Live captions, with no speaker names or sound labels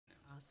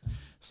Awesome.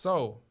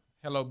 So,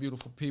 hello,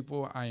 beautiful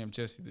people. I am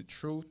Jesse the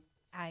Truth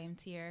I am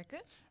Tierica.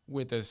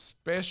 with a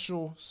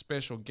special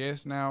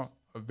guest now,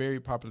 a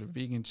very popular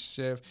vegan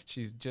chef.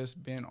 She's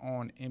just been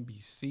on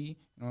NBC, you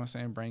know what I'm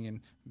saying,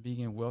 bringing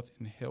vegan wealth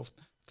and health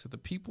to the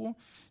people.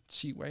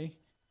 Chiwe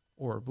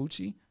or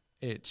Bucci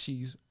at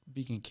Cheese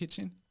Vegan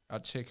Kitchen.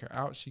 I'll check her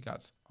out. She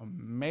got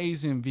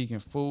amazing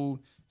vegan food.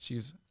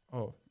 She's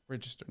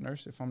registered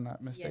nurse, if I'm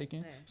not mistaken.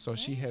 Yes, sir. So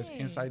she has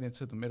insight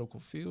into the medical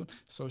field.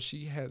 So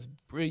she has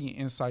brilliant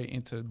insight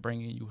into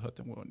bringing you health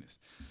and wellness.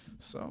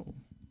 So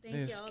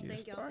Thank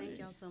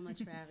y'all so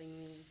much for having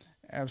me.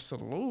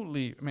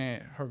 Absolutely,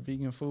 man. Her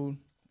vegan food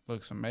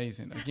looks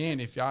amazing. Again,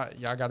 if y'all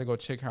got to go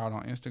check her out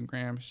on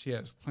Instagram. She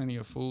has plenty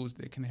of foods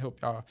that can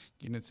help y'all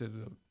get into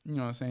the, you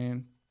know what I'm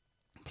saying,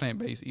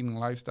 plant-based eating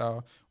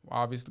lifestyle. Well,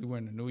 obviously, we're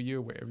in the new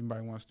year where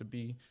everybody wants to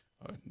be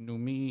a new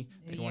me.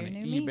 They want to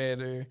eat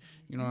better.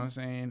 You know what I'm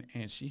saying?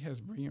 And she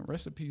has brilliant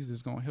recipes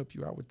that's going to help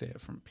you out with that,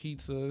 from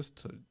pizzas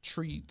to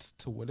treats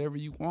to whatever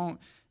you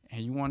want.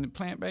 And you want it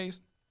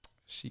plant-based,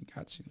 she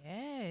got you.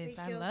 Yes,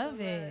 I love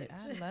it.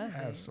 I love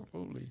it.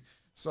 Absolutely.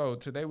 So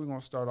today we're going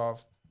to start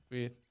off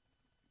with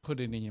put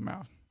it in your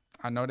mouth.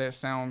 I know that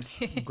sounds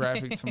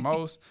graphic to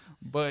most,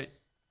 but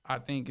I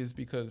think it's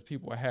because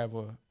people have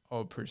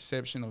a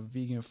perception of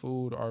vegan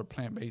food or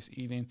plant-based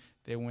eating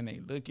that when they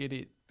look at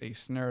it, they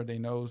snare their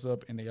nose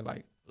up and they're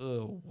like,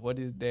 "Ugh, what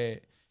is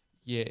that?"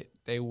 Yet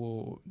they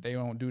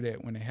don't do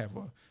that when they have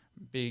a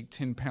big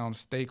 10-pound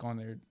steak on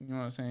their, you know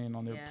what I'm saying,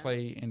 on their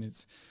plate, and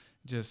it's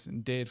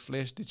just dead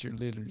flesh that you're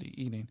literally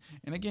eating.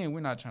 And again,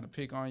 we're not trying to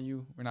pick on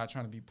you. We're not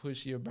trying to be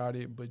pushy about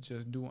it, but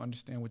just do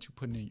understand what you're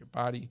putting in your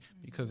body,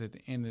 because at the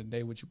end of the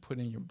day, what you put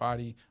in your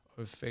body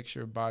affects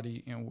your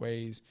body in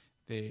ways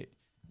that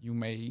you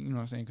may, you know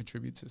what I'm saying,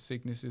 contribute to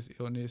sicknesses,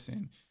 illness,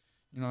 and,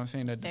 you know what I'm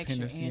saying, that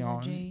dependency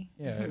on.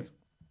 Yeah.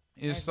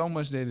 It's so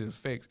much that it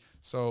affects.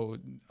 So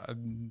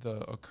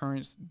the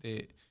occurrence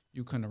that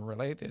you can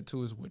relate that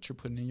to is what you're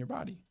putting in your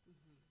body.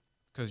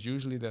 Because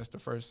usually that's the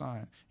first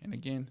sign. And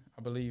again,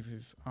 I believe,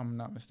 if I'm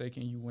not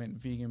mistaken, you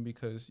went vegan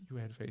because you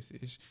had face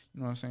issues, you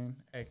know what I'm saying,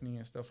 acne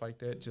and stuff like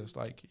that, just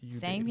like you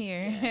Same did.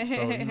 here. Yeah.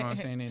 So, you know what I'm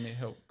saying, and it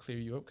helped clear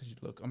you up because you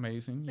look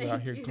amazing. You're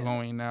out here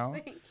glowing now.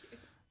 Thank you.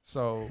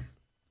 So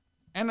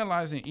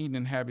analyzing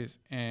eating habits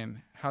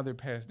and how they're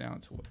passed down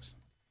to us.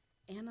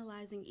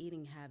 Analyzing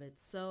eating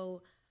habits.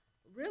 So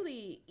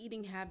really,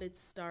 eating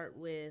habits start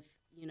with,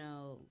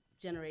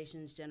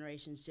 generations.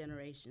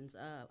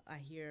 I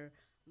hear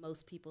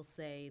most people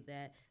say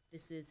that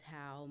this is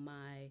how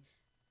my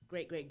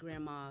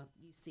great-great-grandma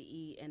used to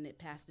eat, and it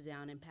passed it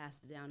down and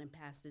passed it down and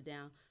passed it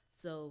down.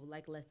 So,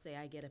 like, let's say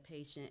I get a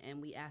patient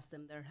and we ask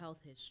them their health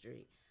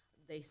history.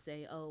 They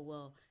say, oh,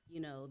 well,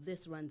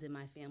 this runs in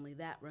my family,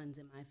 that runs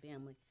in my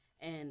family.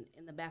 And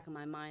in the back of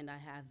my mind, I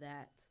have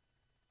that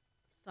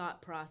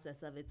thought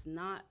process of, it's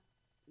not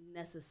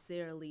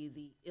necessarily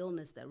the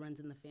illness that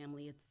runs in the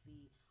family, it's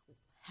the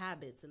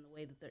habits and the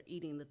way that they're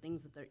eating, the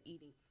things that they're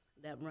eating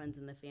that runs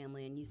in the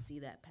family. And you see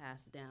that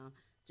passed down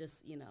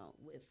just,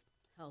 with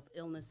health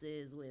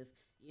illnesses, with,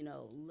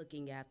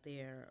 looking at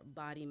their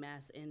body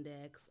mass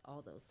index,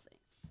 all those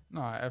things.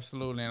 No,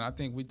 absolutely. And I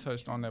think we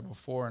touched on that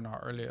before in our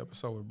earlier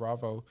episode with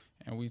Bravo.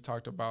 And we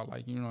talked about,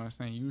 like, you know what I'm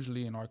saying,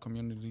 usually in our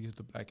communities,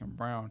 the black and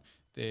brown,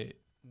 that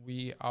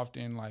we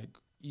often, like,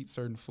 eat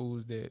certain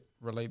foods that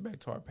relate back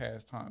to our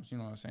past times, you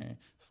know what I'm saying,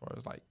 as far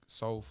as, like,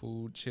 soul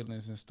food,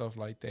 chitlins and stuff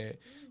like that,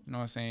 you know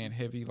what I'm saying,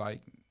 heavy,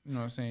 like, you know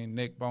what I'm saying,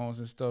 neck bones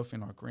and stuff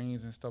in our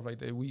greens and stuff like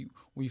that.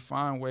 We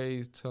find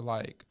ways to,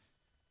 like,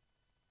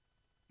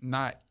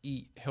 not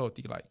eat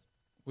healthy. Like,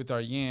 with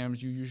our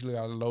yams, you usually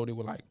are loaded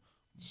with, like,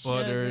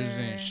 butters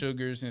and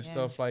sugars and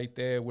stuff like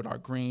that. With our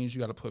greens,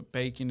 you got to put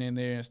bacon in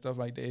there and stuff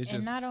like that. It's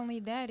and not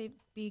only that, it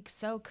be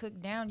so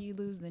cooked down, you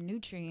lose the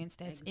nutrients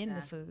that's in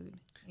the food.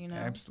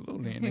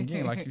 Absolutely. And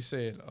again, like you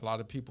said, a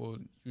lot of people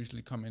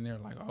usually come in there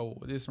like, oh,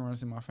 this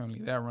runs in my family,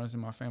 that runs in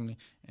my family.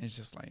 And it's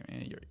just like,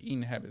 man, your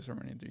eating habits are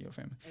running through your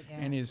family.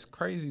 Exactly. And it's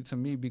crazy to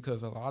me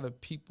because a lot of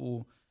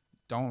people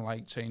don't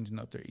like changing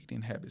up their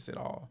eating habits at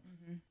all.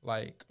 Mm-hmm.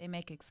 Like, they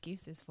make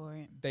excuses for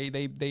it.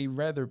 They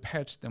rather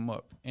patch them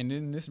up. And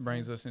then this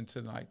brings us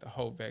into, like, the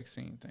whole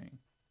vaccine thing.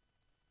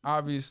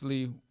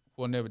 Obviously,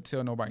 we'll never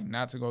tell nobody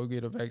not to go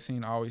get a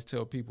vaccine. I always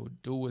tell people,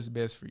 do what's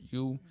best for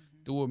you.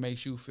 Mm-hmm. Do what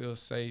makes you feel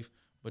safe.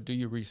 But do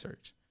your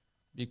research,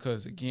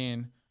 because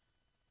again,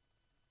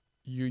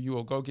 you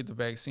will go get the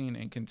vaccine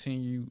and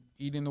continue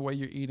eating the way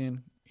you're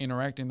eating,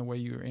 interacting the way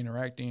you're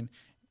interacting,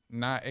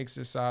 not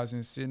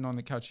exercising, sitting on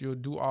the couch. You'll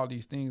do all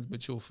these things,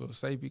 but you'll feel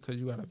safe because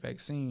you got a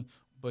vaccine,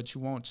 but you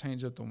won't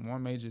change up the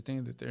one major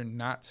thing that they're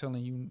not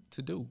telling you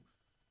to do.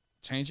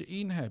 Change your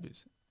eating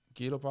habits.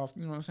 Get up off,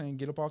 you know what I'm saying?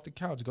 Get up off the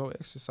couch. Go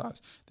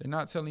exercise. They're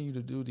not telling you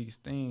to do these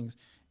things,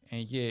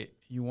 and yet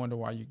you wonder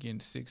why you're getting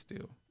sick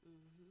still.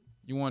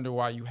 You wonder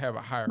why you have a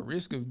higher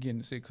risk of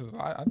getting sick, because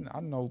I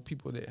know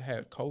people that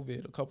had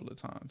COVID a couple of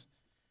times.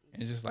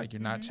 And it's just like,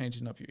 you're not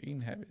changing up your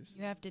eating habits.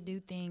 You have to do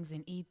things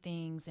and eat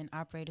things and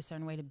operate a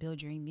certain way to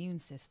build your immune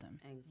system.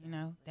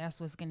 Exactly. That's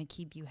what's going to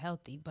keep you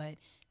healthy. But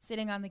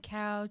sitting on the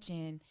couch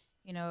and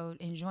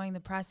enjoying the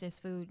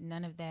processed food,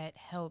 none of that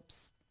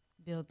helps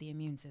build the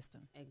immune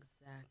system.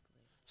 Exactly.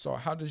 So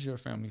how does your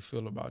family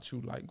feel about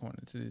you like going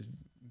into this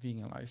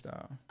vegan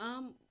lifestyle?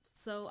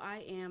 So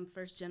I am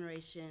first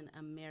generation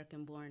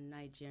American born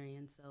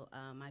Nigerian. So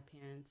my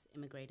parents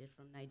immigrated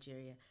from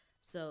Nigeria.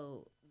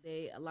 So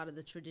a lot of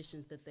the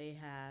traditions that they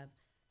have,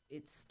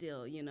 it's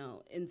still,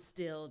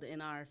 instilled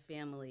in our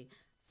family.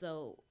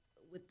 So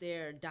with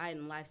their diet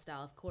and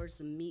lifestyle, of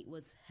course, meat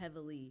was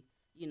heavily,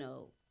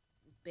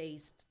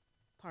 based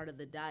part of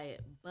the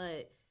diet,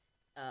 but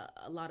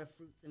a lot of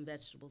fruits and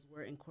vegetables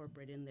were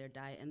incorporated in their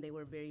diet, and they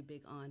were very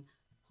big on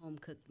home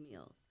cooked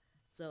meals.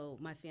 So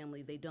my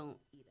family, they don't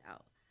eat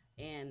out,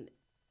 and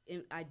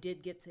I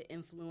did get to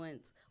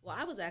influence. Well,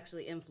 I was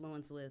actually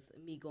influenced with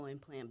me going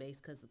plant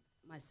based because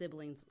my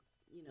siblings,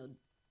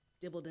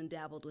 dibbled and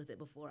dabbled with it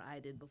before I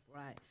did, before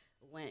I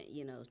went,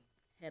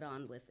 head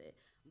on with it.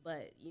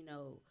 But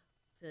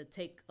to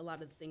take a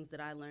lot of the things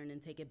that I learned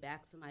and take it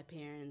back to my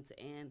parents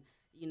and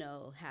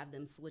have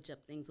them switch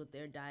up things with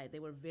their diet. They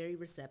were very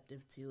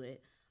receptive to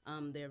it.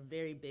 They're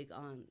very big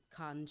on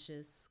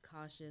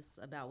cautious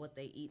about what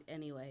they eat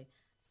anyway.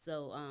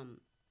 So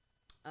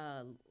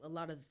a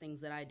lot of the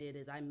things that I did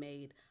is I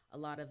made a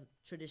lot of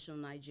traditional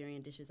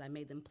Nigerian dishes. I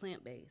made them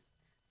plant-based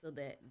so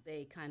that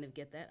they kind of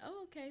get that,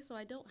 oh, okay, so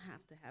I don't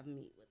have to have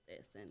meat with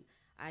this,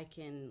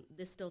 and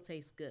this still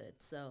tastes good.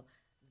 So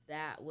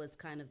that was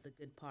kind of the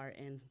good part,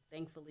 and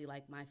thankfully,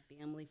 like my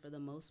family, for the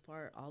most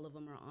part, all of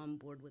them are on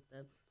board with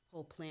the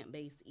whole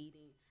plant-based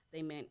eating.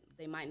 They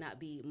might not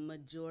be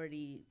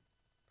majority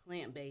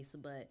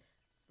plant-based, but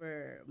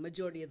for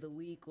majority of the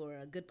week or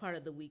a good part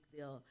of the week,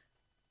 they'll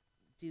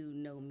do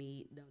no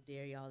meat, no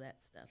dairy, all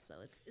that stuff.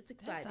 So it's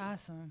exciting.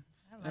 That's awesome.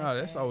 I like No,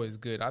 that's that. always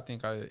good. I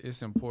think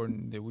it's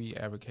important that we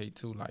advocate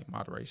too, like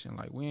moderation.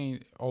 Like we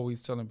ain't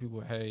always telling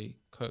people, hey,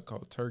 cut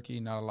cold turkey.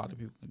 Not a lot of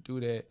people can do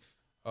that.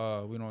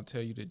 We don't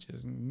tell you to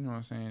just,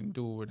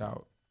 do it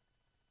without,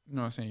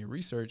 your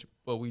research.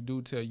 But we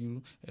do tell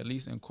you at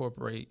least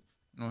incorporate,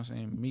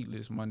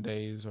 meatless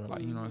Mondays or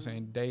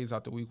like, days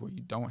out the week where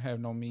you don't have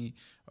no meat.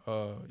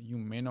 You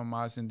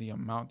minimizing the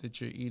amount that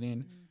you're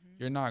eating.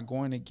 You're not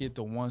going to get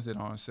the ones that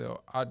are on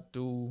sale. I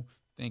do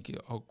think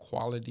a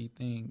quality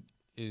thing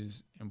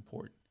is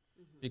important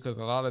because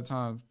a lot of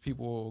times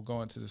people will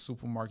go into the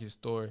supermarket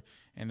store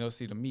and they'll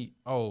see the meat.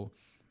 Oh,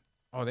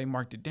 they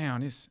marked it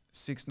down. It's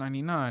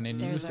 $6.99, and it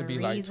used to be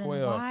like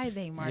 $12. Why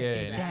they marked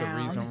it and it's a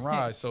down. reason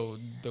why. So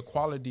the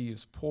quality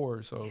is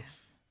poor. So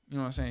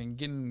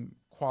getting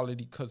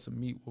quality cuts of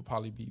meat will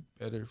probably be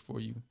better for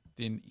you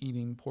than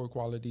eating poor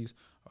qualities.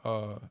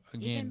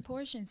 Even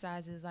portion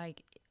sizes,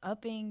 like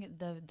upping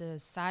the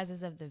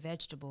sizes of the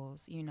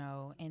vegetables,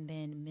 and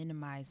then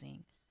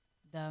minimizing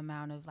the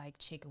amount of like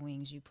chicken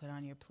wings you put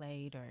on your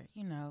plate, or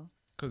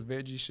because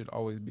veggies should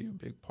always be a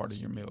big part of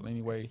your meal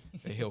anyway.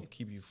 They help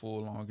keep you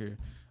full longer.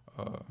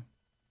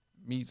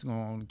 Meat's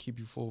going to keep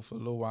you full for a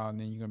little while, and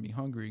then you're going to be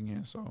hungry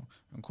again. So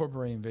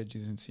incorporating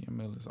veggies into your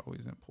meal is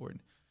always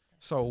important.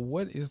 So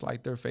what is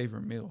like their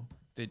favorite meal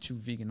that you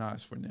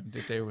veganized for them,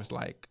 that they was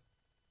like,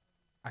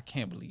 I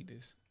can't believe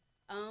this?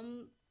 I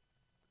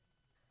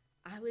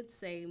would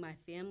say my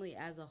family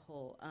as a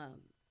whole,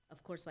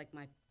 of course, like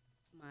my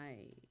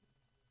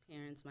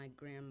parents, my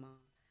grandma,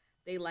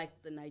 they like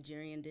the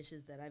Nigerian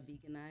dishes that I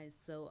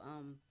veganized. So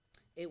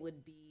it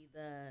would be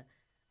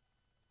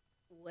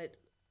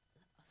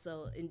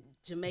so in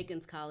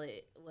Jamaicans call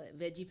it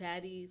veggie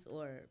patties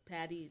or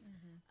patties.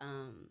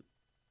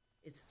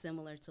 It's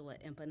similar to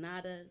what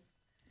empanadas.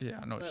 Yeah,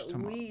 I know what you're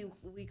talking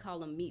about. We call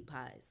them meat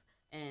pies,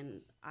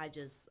 and I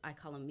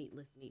call them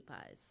meatless meat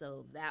pies.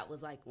 So that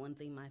was like one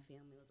thing my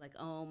family was like,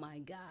 oh my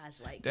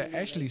gosh, like that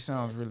actually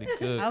sounds really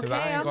good because Okay,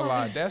 I ain't gonna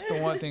lie, that's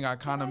the one thing I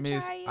kind of I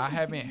miss. try it? I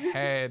haven't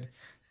had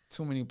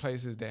too many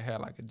places that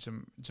had like a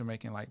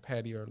Jamaican like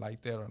patty or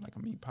like that or like a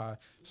meat pie.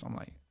 So I'm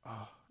like,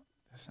 oh,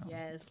 that sounds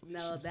delicious.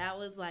 No, that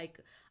was like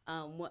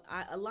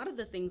a lot of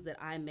the things that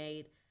I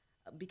made.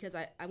 Because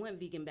I went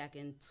vegan back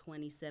in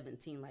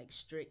 2017, like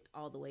strict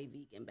all the way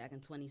vegan back in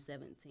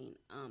 2017.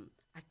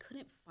 I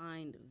couldn't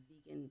find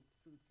vegan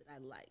foods that I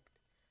liked.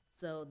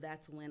 So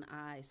that's when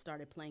I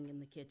started playing in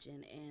the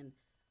kitchen, and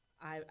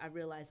I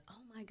realized,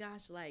 oh my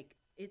gosh, like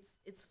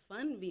it's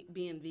fun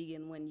being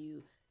vegan when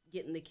you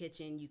get in the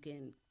kitchen. You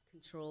can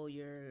control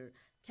your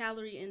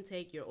calorie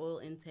intake, your oil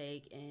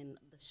intake, and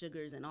the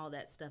sugars and all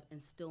that stuff,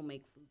 and still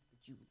make foods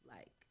that you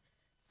like.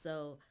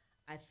 So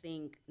I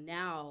think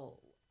now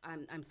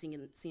I'm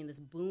seeing this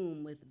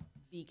boom with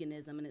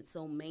veganism, and it's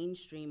so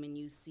mainstream, and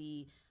you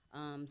see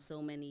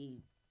so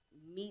many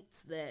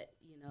meats that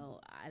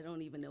I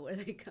don't even know where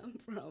they come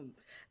from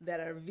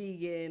that are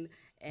vegan,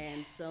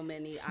 and so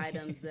many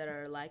items that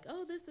are like,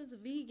 oh, this is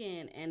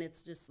vegan, and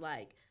it's just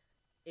like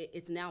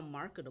it's now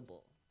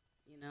marketable.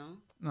 No,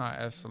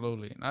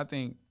 absolutely. And I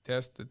think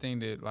that's the thing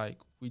that like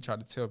we try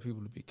to tell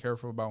people to be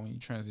careful about when you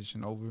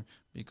transition over,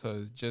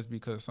 because just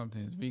because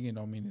something is vegan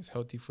don't mean it's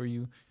healthy for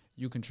you.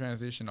 You can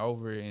transition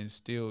over and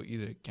still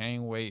either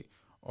gain weight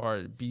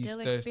or be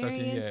still stuck in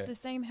experience the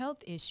same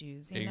health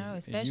issues, and you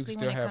especially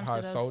still when it have comes high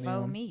to those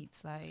sodium. faux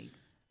meats. Like,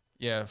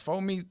 Yeah,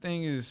 faux meat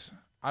thing is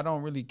I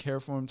don't really care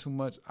for them too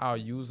much. I'll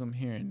use them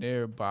here and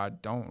there, but I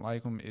don't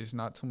like them. It's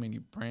not too many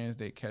brands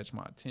that catch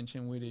my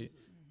attention with it.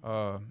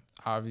 Uh,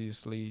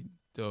 Obviously,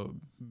 the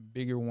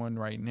bigger one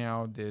right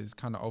now that's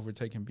kind of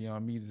overtaking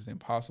Beyond Meat is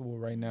Impossible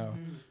right now.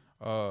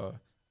 Uh,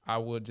 I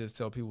would just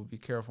tell people be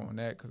careful on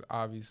that because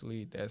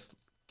obviously that's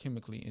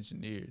chemically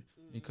engineered.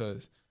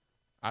 Because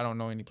I don't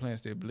know any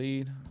plants that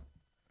bleed,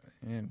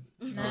 and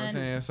you know what I'm None.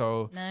 saying.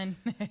 So None.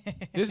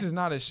 this is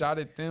not a shot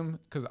at them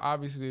because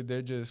obviously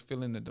they're just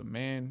feeling the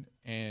demand,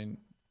 and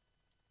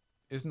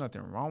it's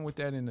nothing wrong with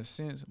that in a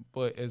sense.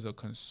 But as a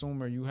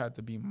consumer, you have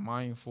to be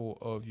mindful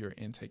of your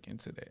intake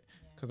into that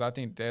because I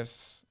think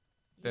that's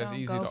You don't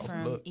easy go to from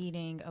overlook.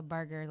 eating a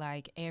burger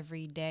like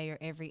every day or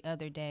every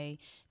other day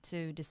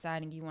to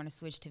deciding you want to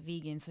switch to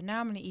vegan. So now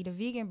I'm going to eat a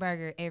vegan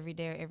burger every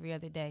day or every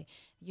other day.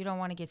 You don't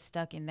want to get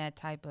stuck in that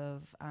type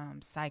of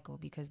cycle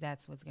because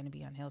that's what's going to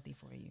be unhealthy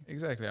for you.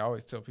 Exactly. I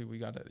always tell people you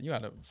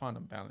gotta find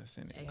a balance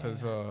in it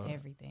because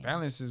Everything.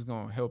 balance is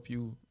gonna help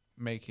you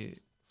make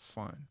it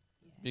fun.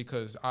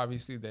 Because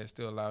obviously that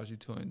still allows you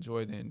to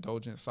enjoy the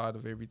indulgent side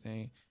of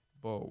everything,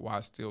 but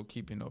while still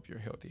keeping up your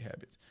healthy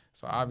habits.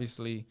 So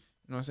obviously, you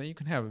know what I'm saying, you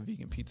can have a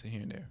vegan pizza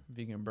here and there,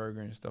 vegan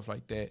burger and stuff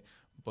like that,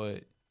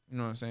 but you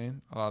know what I'm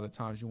saying, a lot of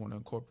times you want to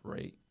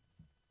incorporate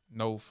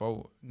no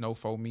faux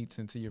meats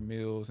into your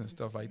meals and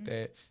stuff like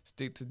that.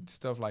 Stick to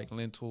stuff like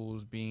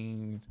lentils,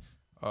 beans,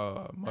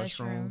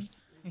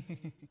 mushrooms.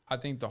 I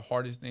think the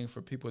hardest thing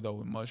for people though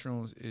with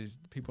mushrooms is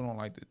people don't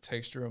like the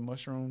texture of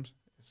mushrooms.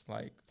 It's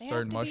like They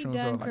certain have to mushrooms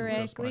be done are like real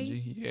correctly.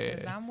 spongy.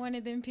 'Cause Yeah. I'm one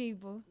of them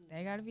people.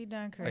 They got to be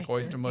done correctly. Like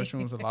oyster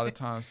mushrooms, a lot of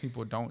times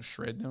people don't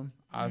shred them.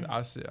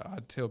 I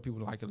tell people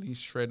like at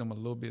least shred them a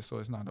little bit so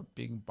it's not a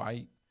big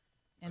bite.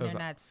 And they're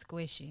not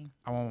squishy.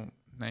 I won't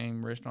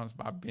name restaurants,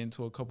 but I've been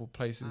to a couple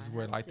places I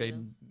where have like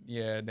too.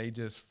 they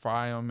just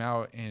fry them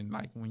out, and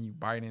like when you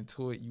bite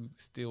into it, you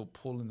still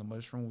pulling the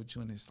mushroom with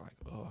you, and it's like,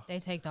 ugh. They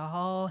take the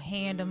whole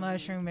hand of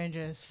mushroom and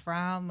just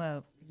fry them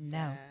up. No.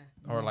 Yeah.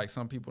 Or like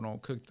some people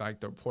don't cook like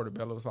the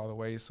portobellos all the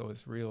way, so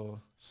it's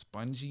real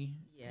spongy.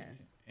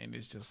 Yes. And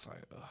it's just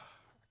like, ugh,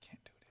 I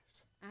can't do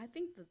this. I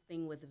think the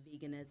thing with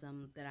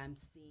veganism that I'm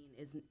seeing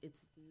is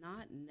it's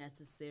not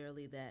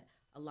necessarily that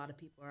a lot of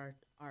people are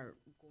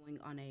going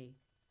on a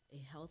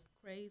health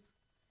craze.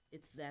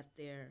 It's that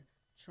they're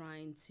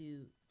trying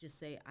to just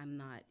say, I'm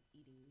not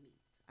eating meat.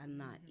 I'm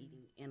not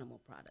eating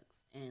animal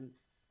products. And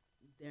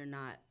they're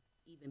not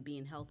even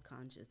being health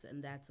conscious.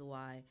 And that's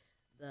why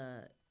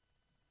the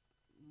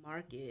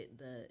market,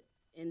 the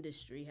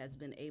industry has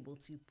been able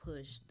to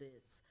push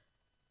this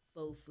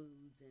faux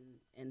foods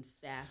and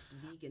fast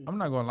vegan I'm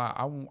not gonna lie,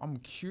 I'm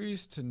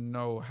curious to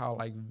know how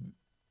like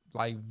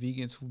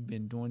vegans who've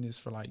been doing this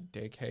for like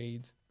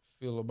decades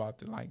feel about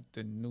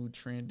the new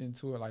trend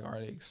into it. Like, are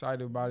they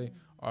excited about it,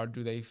 or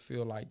do they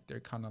feel like they're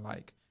kind of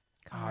like,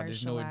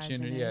 there's no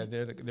agenda? Commercializing Yeah,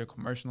 it. they're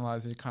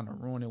commercializing it, kind of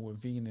ruining what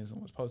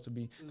veganism was supposed to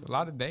be. 'Cause a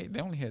lot of they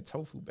only had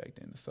tofu back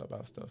then, the sub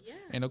out stuff, Yeah.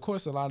 and of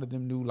course a lot of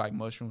them knew like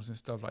mushrooms and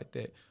stuff like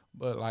that.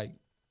 But like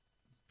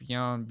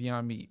Beyond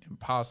Meat,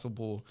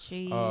 Impossible,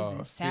 Cheese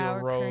and sour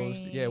cream.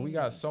 yeah, we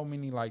got so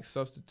many like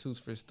substitutes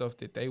for stuff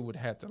that they would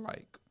have to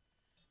like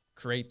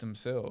create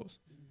themselves.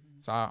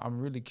 So I'm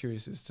really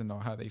curious as to know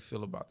how they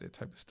feel about that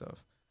type of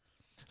stuff.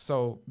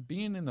 So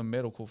being in the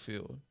medical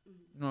field,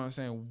 you know what I'm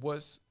saying?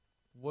 What's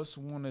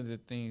one of the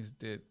things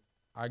that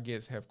I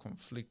guess have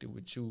conflicted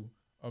with you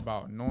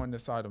about knowing the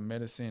side of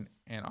medicine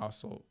and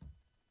also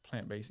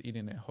plant-based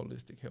eating and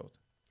holistic health?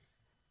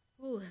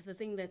 Ooh, the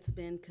thing that's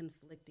been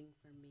conflicting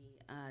for me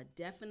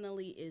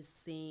definitely is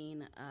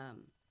seeing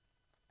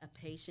a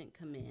patient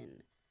come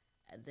in.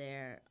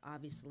 They're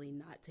obviously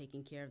not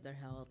taking care of their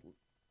health,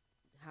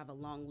 have a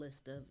long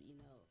list of,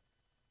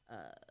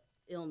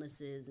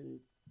 illnesses and,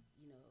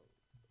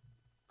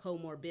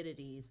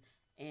 comorbidities,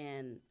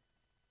 and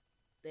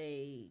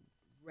they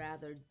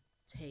rather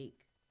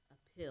take a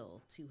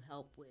pill to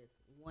help with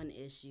one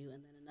issue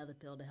and then another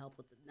pill to help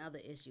with another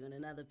issue and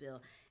another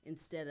pill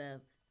instead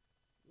of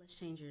let's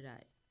change your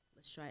diet.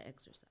 Let's try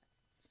exercise.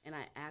 And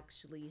I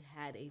actually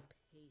had a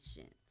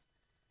patient,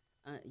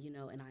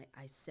 and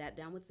I sat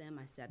down with them.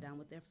 I sat down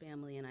with their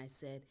family, and I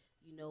said,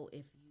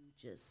 if you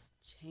just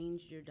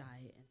changed your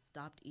diet and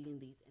stopped eating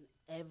these, and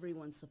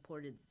everyone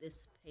supported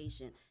this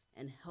patient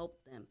and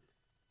helped them,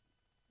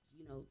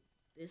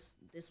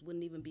 this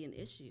wouldn't even be an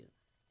issue.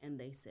 And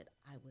they said,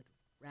 I would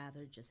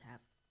rather just have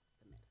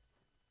the medicine.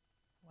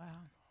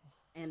 Wow.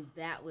 And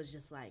that was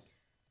just like,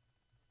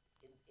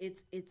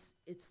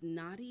 it's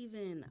not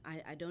even,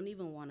 I don't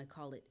even want to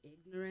call it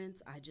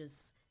ignorance.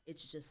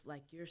 It's just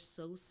like you're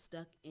so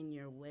stuck in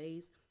your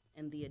ways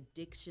and the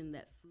addiction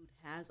that food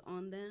has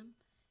on them.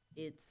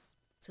 It's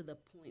to the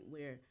point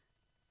where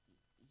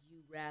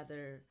you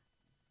rather,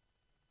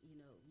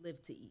 live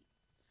to eat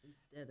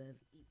instead of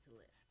eat to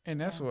live.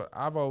 And that's what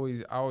I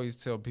always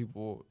tell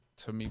people.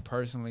 To me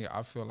personally,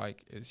 I feel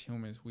like as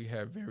humans, we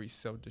have very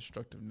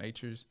self-destructive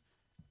natures.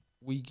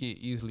 We get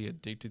easily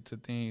addicted to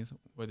things,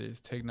 whether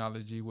it's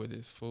technology, whether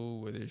it's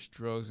food, whether it's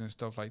drugs and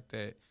stuff like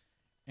that.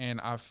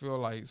 And I feel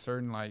like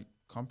certain like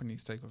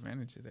companies take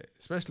advantage of that,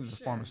 especially the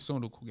Sure.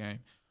 pharmaceutical game.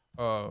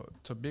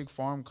 To big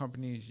farm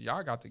companies,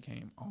 y'all got the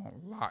game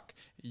on lock.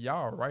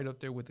 Y'all are right up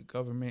there with the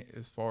government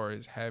as far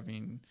as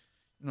having,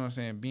 you know what I'm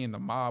saying, being the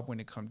mob when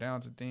it come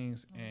down to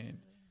things, and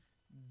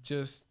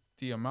just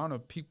the amount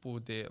of people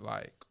that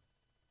like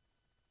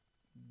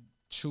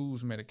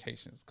choose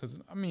medications. Because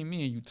I mean,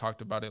 me and you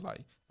talked about it.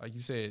 Like you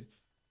said,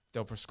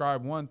 they'll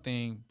prescribe one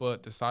thing,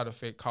 but the side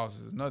effect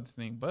causes another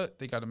thing. But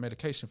they got a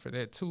medication for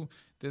that too.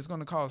 That's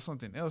going to cause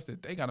something else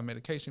that they got a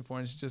medication for,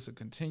 and it's just a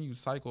continued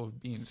cycle of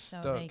being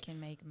so stuck. they can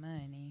make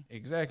money.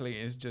 Exactly.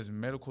 It's just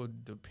medical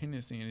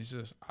dependency, and it's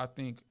just, I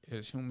think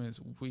as humans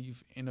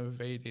we've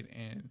innovated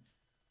and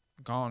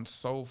gone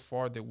so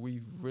far that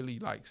we've really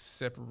like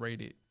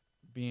separated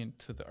being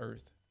to the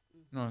earth.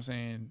 You know what I'm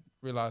saying?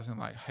 Realizing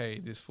like, hey,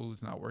 this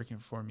food's not working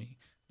for me.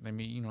 Let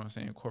me, you know what I'm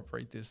saying,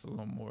 incorporate this a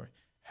little more.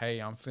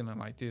 Hey, I'm feeling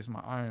like this,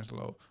 my iron's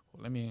low.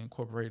 Well, let me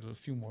incorporate a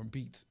few more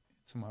beats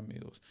to my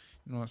meals.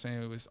 You know what I'm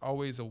saying? It's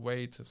always a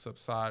way to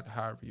subside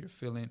however you're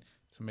feeling,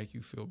 to make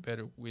you feel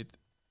better with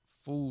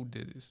food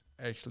that is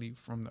actually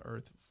from the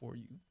earth for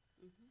you.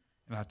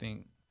 And I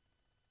think,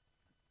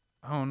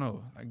 I don't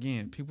know,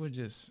 again, people are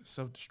just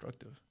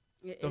self-destructive.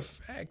 The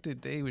fact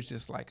that they was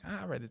just like,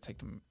 I'd rather take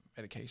the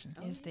medication.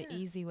 It's the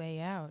easy way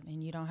out,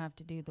 and you don't have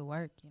to do the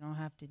work. You don't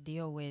have to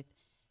deal with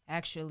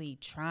actually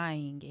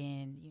trying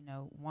and, you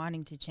know,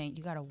 wanting to change.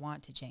 You got to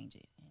want to change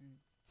it. And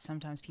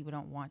sometimes people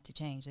don't want to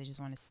change. They just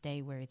want to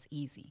stay where it's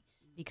easy,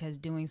 because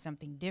doing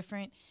something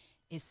different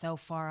is so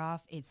far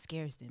off, it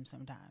scares them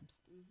sometimes,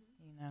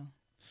 you know.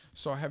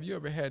 So have you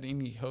ever had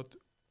any health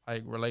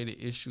like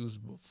related issues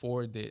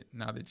before that,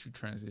 now that you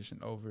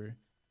transitioned over?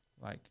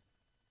 Like,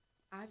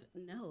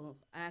 No,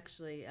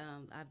 actually,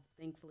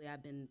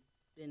 I've been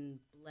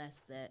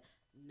blessed that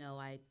no,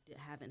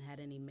 haven't had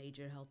any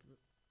major health,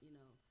 you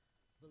know,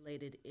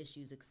 related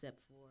issues except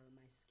for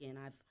my skin.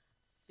 I've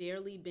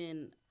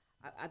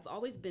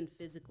always been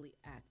physically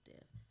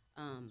active.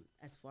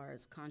 As far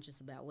as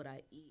conscious about what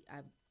I eat, I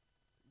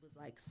was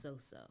like so.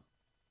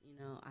 You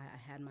know, I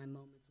had my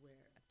moments where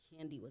a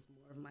candy was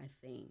more of my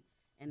thing,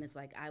 and it's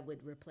like I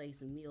would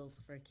replace meals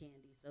for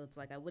candy. So it's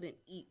like I wouldn't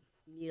eat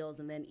meals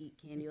and then eat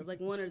candy. It was like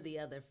one or the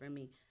other for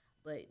me.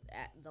 But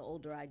the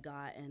older I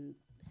got and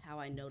how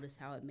I noticed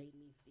how it made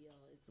me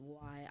feel, it's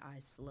why I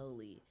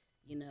slowly,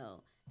 you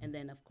know, and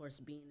then of course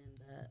being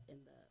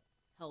in the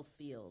health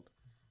field,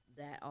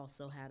 that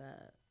also had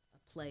a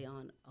play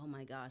on, oh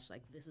my gosh,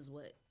 like this is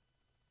what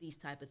these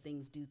type of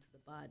things do to the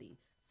body.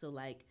 So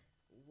like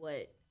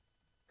what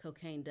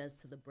cocaine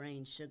does to the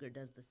brain, sugar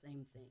does the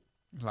same thing.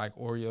 like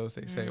Oreos,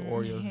 they say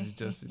Oreos is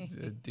just as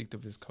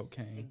addictive as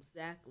cocaine.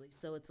 Exactly.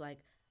 So it's like,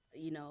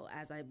 you know,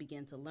 as I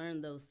began to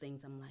learn those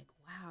things, I'm like,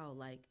 wow,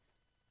 like,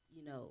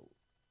 you know,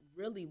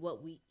 really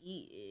what we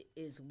eat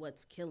is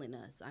what's killing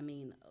us. I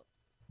mean,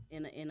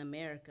 in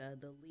America,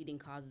 the leading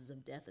causes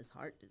of death is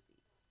heart disease.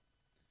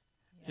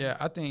 Yeah,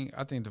 I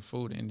think the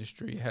food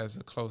industry has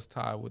a close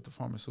tie with the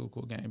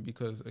pharmaceutical game,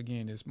 because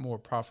again, it's more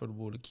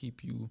profitable to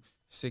keep you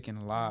sick and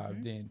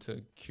alive than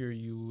to cure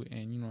you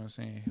and, you know what I'm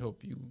saying,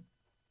 help you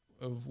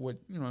of what,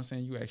 you know what I'm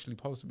saying, you actually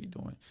supposed to be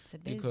doing. It's a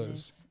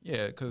business.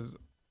 Because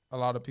a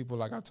lot of people,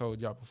 like I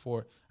told y'all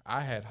before, I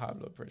had high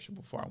blood pressure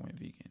before I went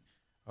vegan.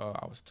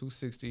 I was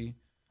 260,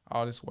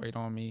 all this weight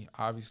on me,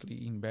 obviously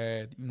eating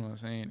bad, you know what I'm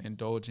saying,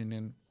 indulging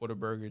in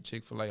Whataburger,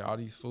 Chick-fil-A, all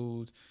these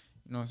foods,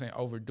 you know what I'm saying,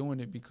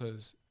 overdoing it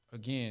because,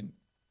 again,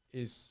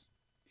 it's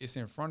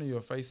in front of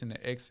your face in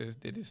the excess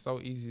that it's so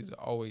easy to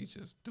always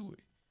just do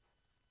it,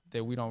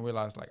 that we don't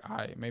realize, like, all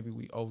right, maybe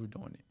we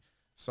overdoing it.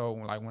 So,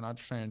 like, when I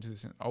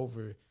transitioned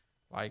over,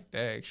 like,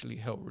 that actually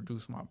helped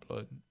reduce my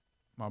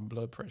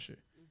blood pressure.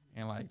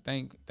 And like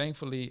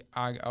thankfully,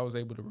 I was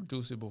able to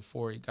reduce it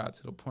before it got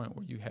to the point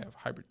where you have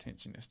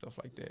hypertension and stuff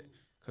like that.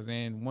 Because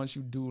then once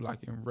you do like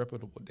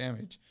irreparable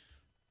damage,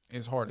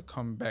 it's hard to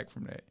come back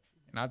from that.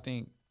 And I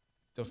think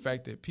the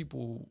fact that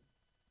people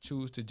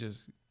choose to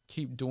just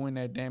keep doing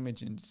that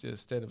damage, and just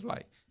instead of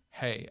like,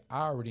 hey,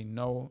 I already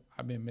know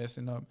I've been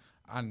messing up.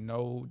 I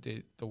know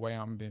that the way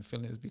I've been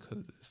feeling is because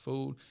of this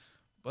food,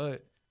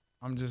 but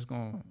I'm just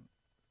going to,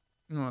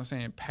 you know what I'm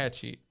saying,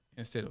 patch it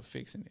instead of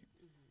fixing it.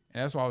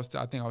 And that's why I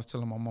think I was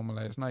telling my mama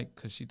last night,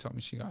 because she told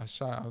me she got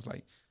shot. I was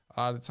like, a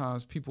lot of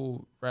times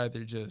people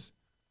rather just,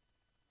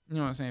 you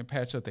know what I'm saying,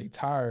 patch up their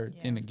tire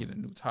than to get a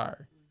new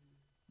tire.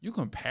 You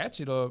can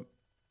patch it up,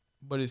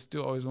 but it's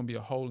still always going to be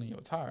a hole in your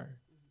tire.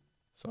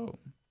 So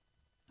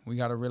we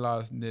got to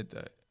realize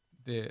that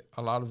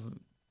a lot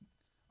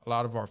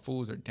of our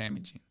foods are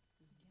damaging.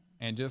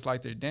 And just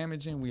like they're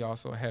damaging, we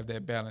also have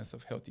that balance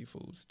of healthy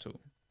foods too.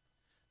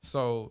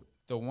 So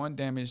the one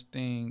damaged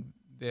thing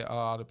that a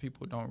lot of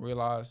people don't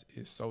realize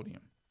is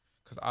sodium.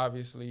 Because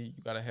obviously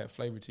you got to have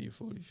flavor to your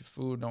food. If your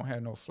food don't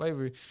have no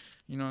flavor,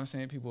 you know what I'm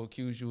saying, people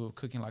accuse you of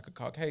cooking like a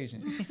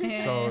Caucasian.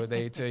 So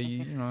they tell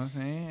you, you know what I'm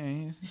saying,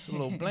 hey, it's a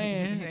little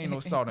bland, ain't no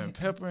salt and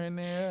pepper in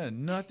there,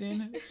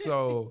 nothing.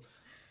 So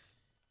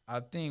I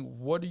think,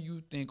 what do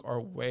you think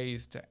are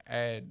ways to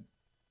add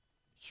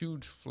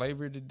huge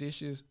flavor to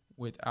dishes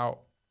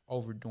without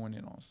overdoing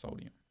it on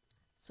sodium?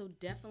 So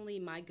definitely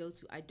my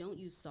go-to. I don't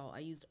use salt. I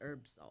used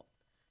herb salt.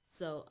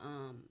 So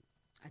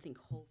I think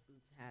Whole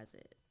Foods has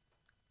it.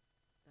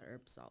 The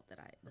herb salt the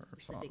Herb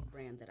specific salt.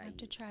 brand that I I have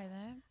to use. try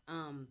that.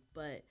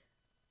 But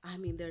I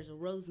mean, there's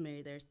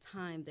rosemary, there's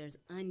thyme, there's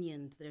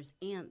onions, there's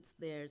ants,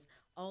 there's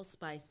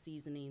allspice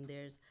seasoning,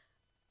 there's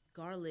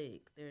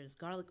garlic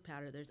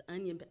powder, there's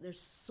there's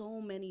so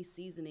many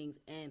seasonings,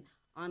 and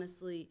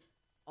honestly,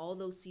 all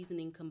those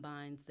seasoning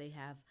combines, they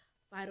have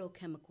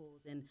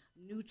phytochemicals and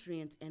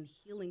nutrients and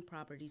healing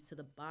properties to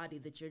the body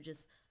that you're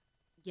just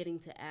getting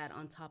to add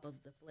on top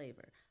of the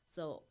flavor.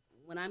 So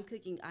when I'm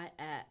cooking,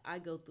 I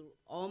go through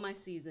all my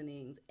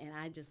seasonings and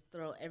I just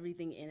throw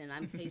everything in and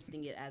I'm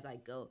tasting it as I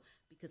go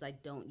because I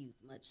don't use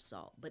much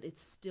salt. But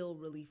it's still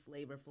really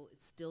flavorful.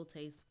 It still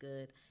tastes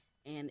good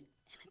and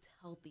it's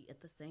healthy at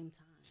the same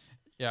time.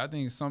 Yeah, I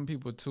think some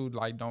people too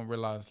like don't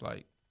realize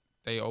like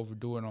they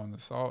overdo it on the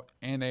salt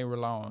and they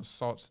rely on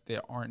salts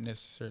that aren't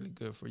necessarily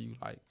good for you.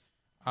 Like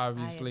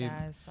obviously,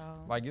 Iodized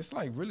salt. like it's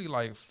like really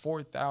like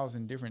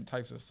 4,000 different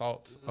types of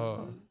salts.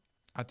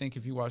 I think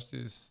if you watch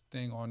this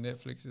thing on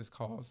Netflix, it's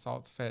called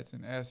Salts, Fats,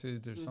 and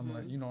Acids or something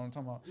like, you know what I'm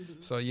talking about?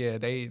 So yeah,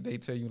 they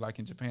tell you like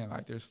in Japan,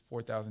 like there's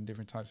 4,000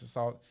 different types of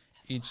salt.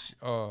 Each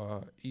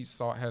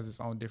salt has its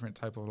own different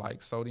type of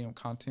like sodium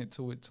content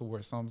to it, to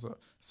where some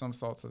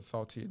salts are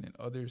saltier than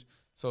others.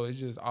 So it's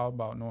just all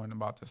about knowing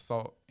about the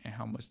salt and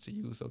how much to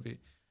use of it.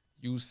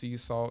 Use sea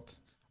salt.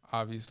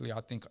 Obviously,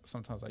 I think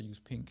sometimes I use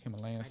pink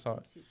Himalayan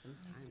salt. I do too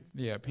sometimes.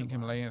 Yeah, pink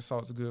Himalayan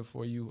salt's good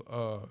for you.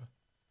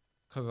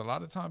 Because a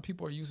lot of time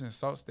people are using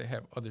salts that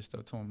have other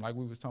stuff to them. Like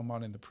we was talking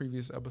about in the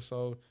previous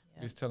episode,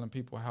 we was telling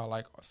people how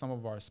like some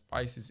of our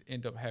spices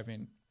end up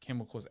having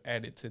chemicals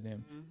added to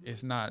them.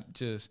 It's not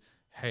just,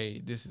 hey,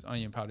 this is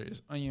onion powder.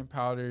 It's onion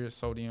powder,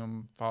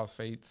 sodium,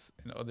 phosphates,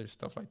 and other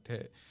stuff like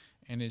that.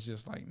 And it's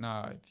just like,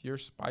 nah, if your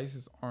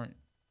spices aren't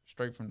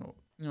straight from the,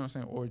 you know what I'm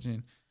saying,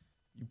 origin,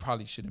 you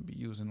probably shouldn't be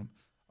using them.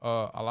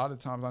 A lot of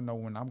times I know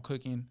when I'm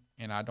cooking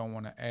and I don't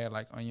want to add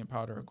like onion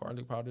powder or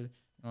garlic powder, you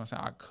know what I'm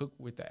saying, I cook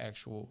with the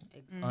actual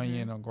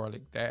onion or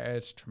garlic. That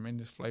adds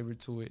tremendous flavor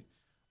to it.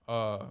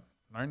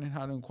 Learning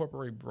how to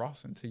incorporate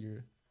broths into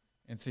your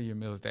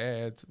meals, that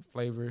adds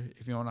flavor.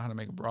 If you don't know how to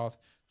make a broth,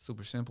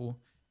 super simple.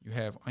 You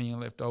have onion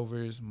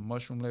leftovers,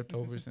 mushroom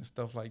leftovers, and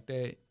stuff like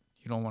that.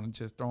 You don't want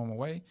to just throw them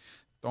away.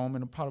 Throw them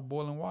in a pot of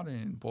boiling water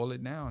and boil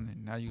it down,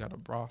 and now you got a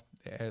broth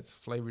that adds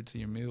flavor to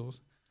your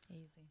meals.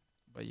 Easy.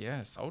 But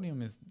yeah,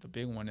 sodium is the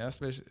big one,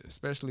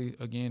 especially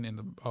again in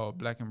the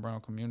black and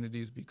brown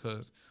communities,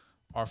 because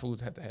our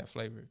foods have to have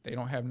flavor. If they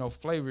don't have no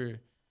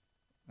flavor,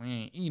 we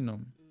ain't eating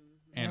them.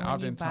 And when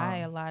you buy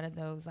a lot of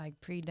those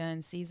like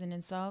pre-done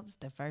seasoning salts,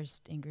 the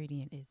first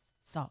ingredient is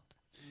salt.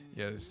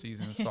 Yeah,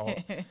 seasoned salt.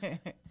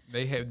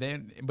 They have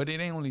that, but it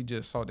ain't only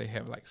just salt. They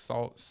have like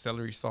salt,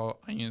 celery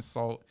salt, onion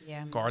salt,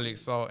 garlic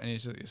salt, and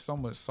it's so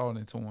much salt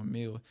into one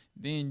meal.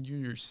 Then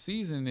you're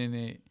seasoning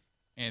it,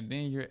 and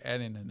then you're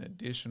adding an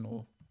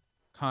additional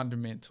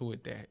condiment to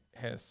it that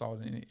has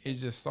salt in it. It's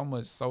just so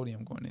much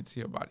sodium going into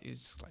your body.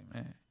 It's just like,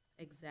 man.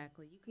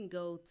 Exactly. You can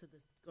go to the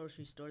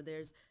grocery store.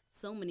 There's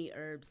so many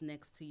herbs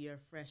next to your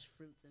fresh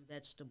fruits and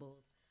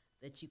vegetables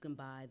that you can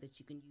buy, that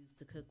you can use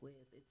to cook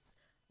with. It's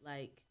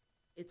like,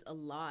 it's a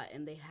lot,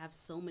 and they have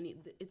so many.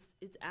 It's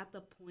at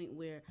the point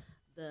where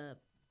the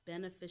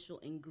beneficial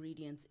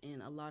ingredients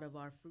in a lot of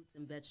our fruits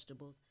and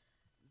vegetables,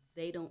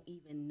 they don't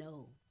even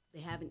know. They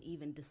haven't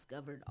even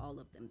discovered all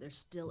of them. They're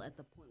still at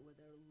the point where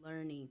they're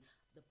learning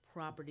the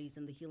properties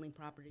and the healing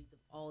properties of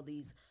all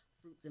these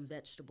fruits and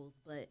vegetables,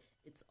 but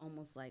it's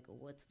almost like,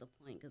 what's the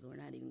point? Because we're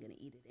not even going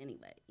to eat it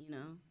anyway, you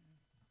know?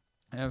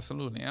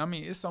 Absolutely. I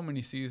mean, it's so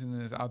many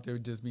seasonings out there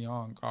just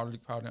beyond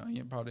garlic powder,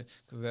 onion powder,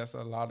 because that's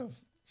a lot of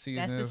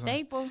seasonings. That's the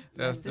staple.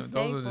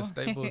 Those are the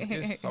staples.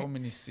 It's so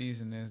many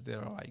seasonings that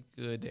are like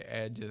good that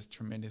add just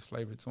tremendous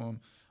flavor to them.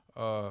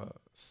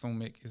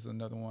 Sumac is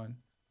another one.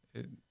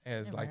 It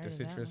has like the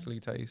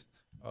citrusly taste.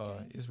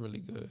 It's really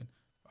good.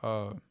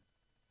 Lime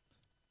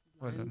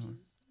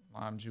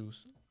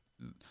juice.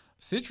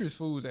 Citrus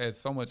foods add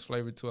so much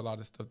flavor to a lot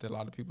of stuff that a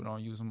lot of people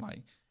don't use them.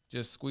 Like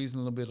just squeezing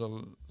a little bit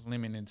of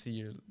lemon into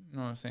your, you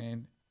know what I'm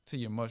saying, to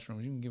your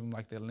mushrooms. You can give them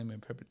like that lemon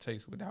pepper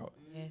taste without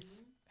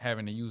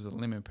having to use a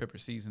lemon pepper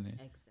seasoning.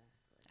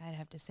 Exactly. I'd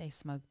have to say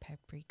smoked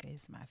paprika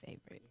is my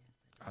favorite.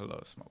 I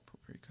love smoked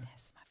paprika.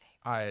 That's my favorite.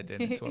 I add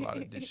that into a lot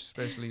of dishes,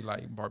 especially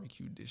like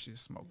barbecue dishes,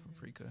 smoked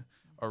paprika.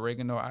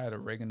 Oregano, I add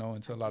oregano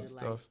into a lot of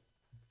stuff.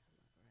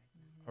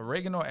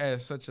 Oregano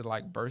adds such a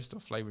like burst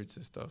of flavor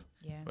to stuff.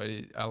 Yeah. But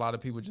a lot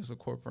of people just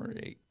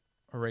incorporate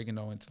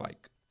oregano into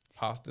like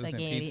pastas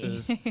spaghetti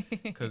and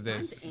pizzas because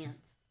there's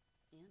ants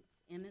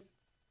in it.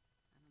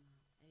 I don't know,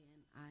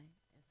 ANISE.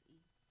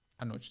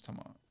 I know what you're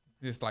talking about.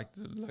 It's like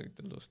the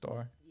little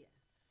star. Yeah.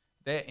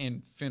 That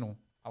and fennel.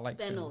 I like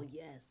fennel.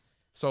 Yes.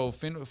 So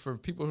fennel, for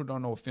people who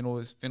don't know what fennel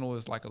is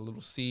like a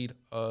little seed.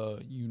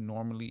 You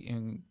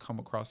normally come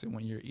across it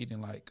when you're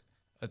eating like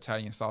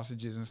Italian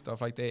sausages and stuff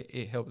like that.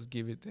 It helps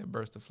give it that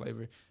burst of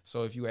flavor.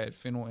 So if you add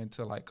fennel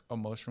into like a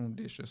mushroom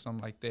dish or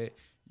something like that,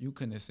 you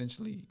can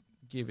essentially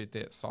give it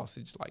that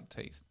sausage like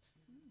taste.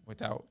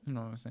 without, you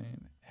know what I'm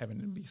saying, having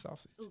it be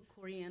sausage. Ooh,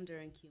 coriander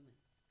and cumin.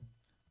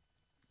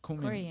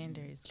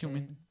 Coriander is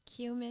cumin. good.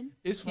 Cumin.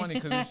 It's funny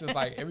because it's just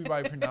like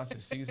everybody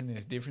pronounces seasoning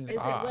is different. Is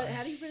So it, what,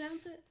 how do you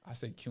pronounce it? I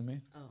say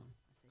cumin, Oh,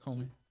 I say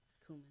cumin,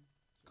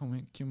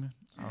 cumin. cumin.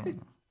 I don't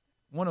know.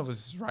 One of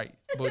us is right,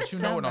 but you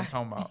know what I'm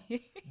talking about.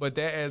 But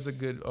that adds a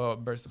good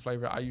burst of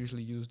flavor. I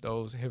usually use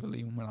those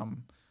heavily when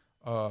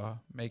I'm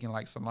making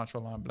like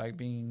cilantro lime black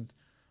beans,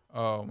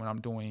 when I'm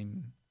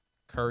doing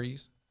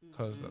curries,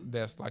 because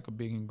that's like a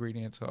big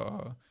ingredient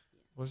to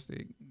what's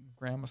the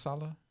gram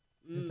masala?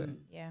 Is that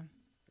Yeah.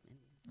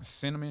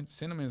 cinnamon?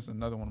 Cinnamon is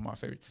another one of my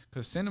favorites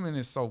because cinnamon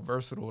is so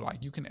versatile.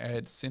 Like you can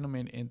add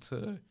cinnamon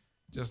into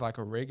just like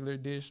a regular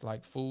dish,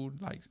 like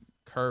food, like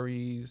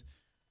curries,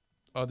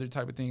 other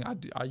type of thing.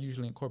 I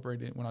usually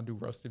incorporate it when I do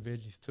roasted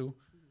veggies too.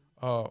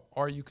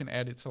 Or you can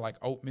add it to like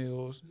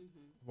oatmeals,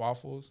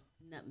 waffles.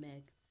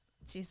 Nutmeg.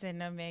 She said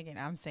nutmeg, and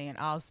I'm saying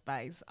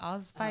allspice.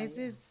 Allspice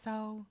is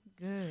so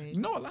good.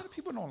 You know, a lot of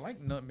people don't like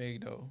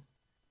nutmeg though.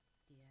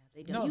 Yeah,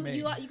 they don't. Nutmeg.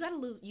 You got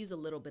to use a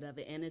little bit of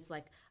it, and it's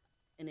like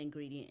an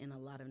ingredient in a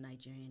lot of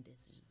Nigerian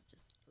dishes.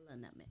 Just a little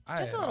nutmeg.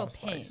 Just add a little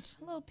allspice.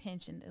 pinch. A little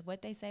pinch. And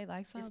what they say,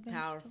 like salt. It's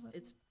powerful.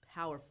 It's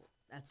powerful.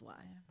 That's why.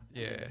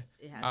 Yeah,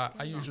 It has I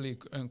strong- usually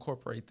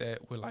incorporate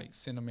that with like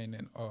cinnamon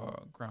and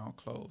ground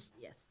cloves.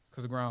 Yes.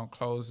 Because ground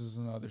cloves is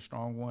another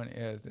strong one. It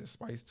adds that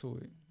spice to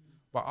it.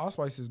 But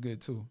allspice is good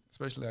too,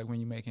 especially like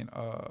when you're making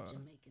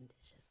Jamaican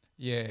dishes.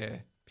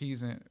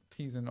 peas and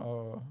peas and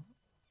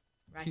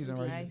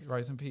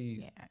rice and peas.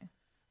 Yeah.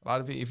 A lot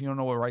of it, if you don't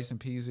know what rice and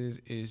peas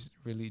is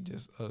really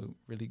just a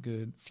really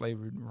good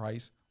flavored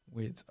rice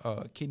with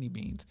kidney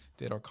beans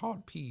that are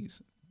called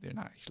peas. They're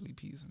not actually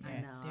peas. I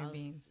Yeah, know, they're I was-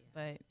 beans,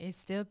 but it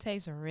still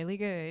tastes really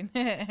good.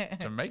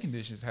 Jamaican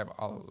dishes have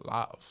a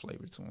lot of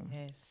flavor to them.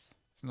 Yes.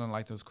 It's nothing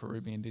like those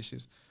Caribbean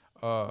dishes.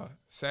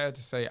 Sad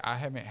to say, I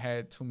haven't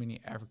had too many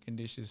African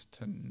dishes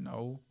to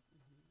know.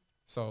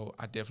 So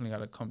I definitely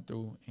got to come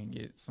through and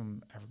get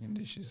some African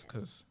dishes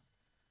because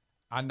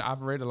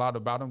I've read a lot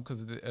about them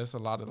because there's a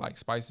lot of like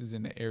spices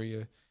in the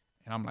area.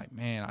 And I'm like,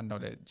 man, I know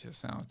that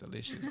just sounds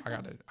delicious. I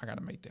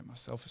gotta make that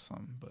myself or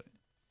something. But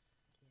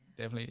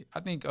definitely, I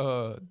think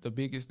the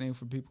biggest thing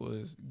for people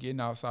is getting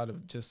outside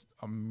of just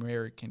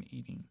American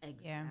eating.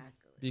 Exactly.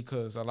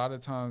 Because a lot of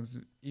times,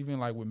 even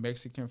like with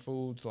Mexican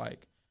foods,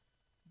 like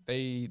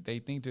they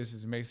think this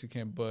is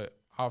Mexican, but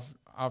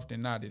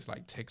often not. It's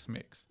like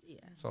Tex-Mex. Yeah.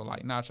 So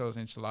like nachos,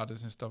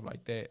 enchiladas, and stuff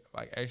like that.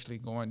 Like actually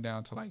going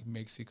down to like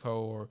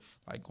Mexico or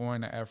like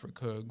going to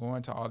Africa,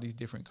 going to all these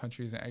different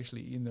countries and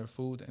actually eating their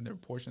food and their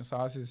portion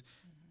sizes,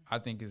 I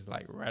think is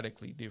like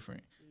radically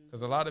different.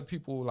 Because a lot of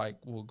people like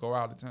will go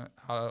out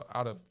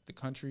of the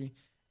country,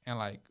 and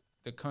like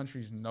the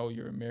countries know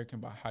you're American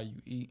by how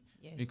you eat.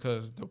 Yes.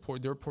 Because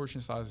their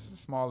portion sizes are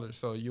smaller,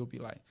 so you'll be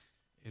like,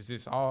 "Is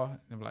this all?"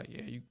 And they're like,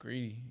 "Yeah, you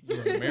greedy.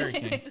 You're an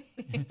American.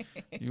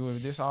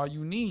 This all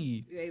you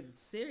need."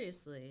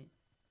 Seriously.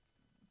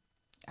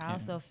 I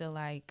also feel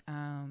like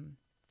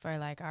for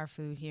like our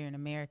food here in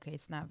America,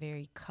 it's not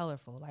very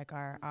colorful. Like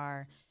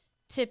our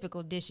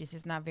typical dishes,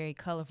 it's not very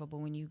colorful. But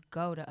when you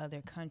go to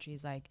other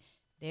countries, like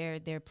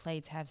their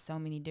plates have so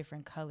many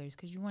different colors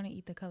because you want to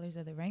eat the colors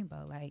of the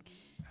rainbow. Like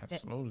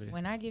Absolutely.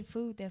 when I get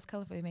food that's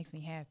colorful, it makes me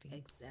happy.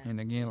 Exactly. And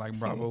again, like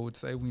Bravo would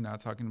say, we're not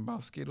talking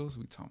about Skittles.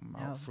 We talking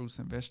about No. fruits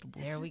and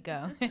vegetables. There we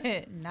go.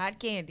 Not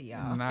candy,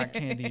 y'all. Not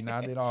candy,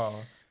 not at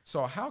all.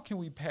 So how can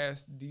we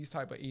pass these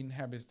type of eating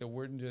habits that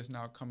we're just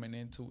now coming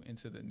into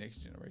the next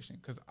generation?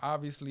 Because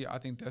obviously, I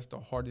think that's the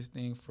hardest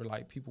thing for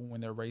like people when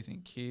they're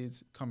raising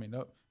kids coming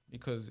up.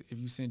 Because if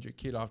you send your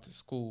kid off to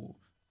school,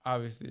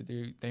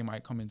 obviously they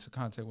might come into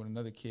contact with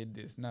another kid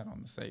that's not on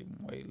the same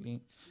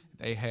wavelength.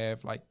 They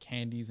have like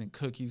candies and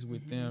cookies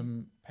with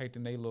them packed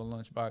in their little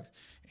lunchbox,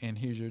 and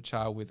here's your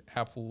child with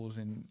apples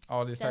and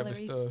all this type of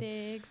Celery stuff.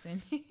 sticks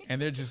and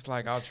And they're just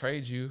like, "I'll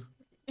trade you."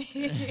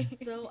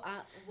 So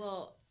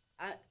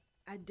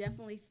I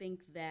definitely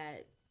think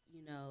that,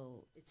 you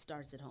know, it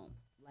starts at home.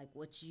 Like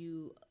what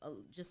you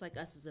just like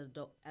us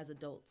as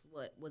adults,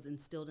 what was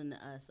instilled into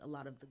us, a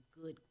lot of the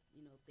good,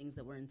 you know, things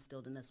that were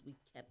instilled in us, we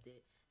kept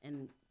it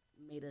and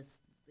made us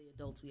the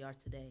adults we are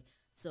today.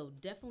 So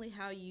definitely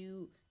how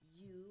you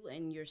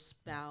and your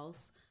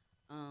spouse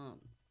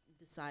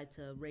decide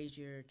to raise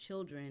your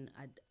children,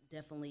 I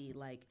definitely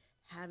like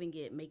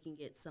making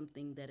it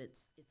something that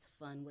it's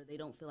fun, where they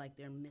don't feel like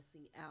they're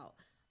missing out.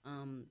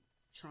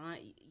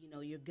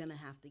 You're gonna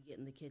have to get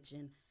in the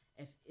kitchen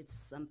if it's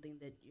something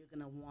that you're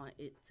gonna want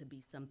it to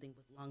be something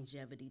with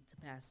longevity to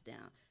pass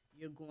down.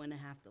 You're going to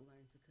have to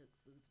learn to cook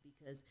foods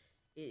because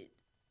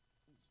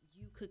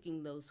you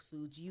cooking those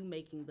foods, you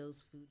making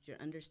those foods, you're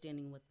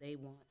understanding what they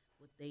want,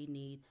 what they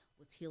need,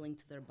 what's healing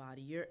to their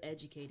body. You're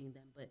educating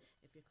them. But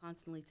if you're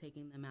constantly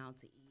taking them out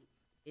to eat,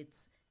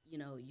 it's, you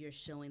know, you're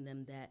showing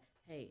them that,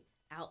 hey,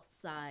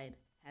 outside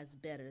has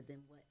better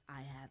than what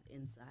I have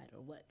inside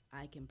or what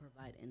I can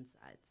provide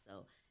inside.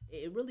 So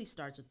it really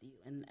starts with you.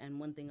 And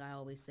one thing I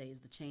always say is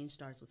the change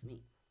starts with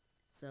me.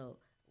 So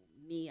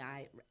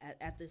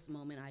at this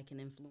moment, I can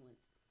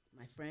influence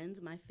my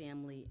friends, my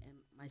family, and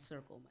my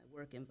circle, my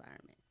work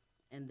environment.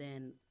 And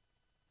then,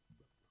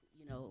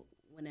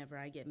 whenever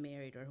I get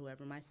married or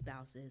whoever my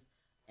spouse is,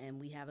 and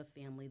we have a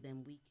family,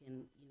 then we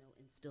can,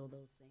 instill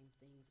those same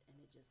things, and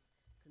it just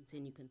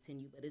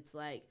continue. But it's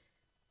like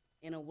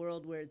in a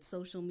world where it's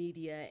social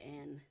media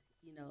and,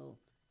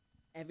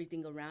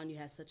 everything around you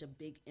has such a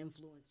big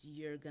influence,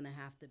 you're going to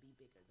have to be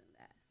bigger than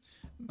that.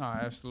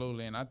 No,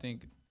 absolutely. And I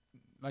think,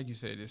 like you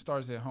said, it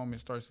starts at home.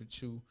 It starts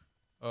with you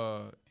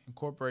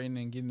incorporating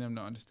and getting them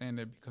to understand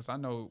that, because I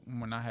know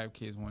when I have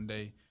kids one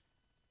day,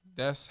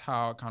 that's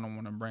how I kind of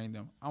want to bring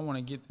them. I want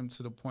to get them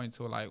to the point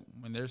to, like,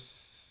 when they're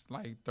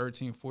like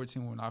 13,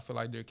 14, when I feel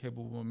like they're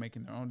capable of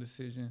making their own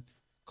decision,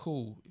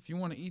 cool. If you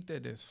want to eat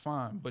that, that's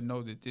fine. But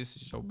know that this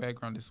is your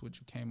background. This is what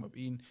you came up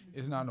eating. Mm-hmm.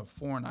 It's not a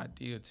foreign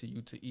idea to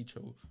you to eat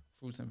your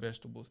fruits and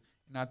vegetables.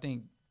 And I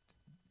think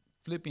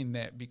flipping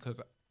that,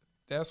 because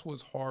that's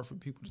what's hard for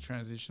people to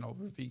transition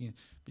over vegan,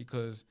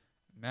 because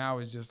now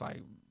it's just like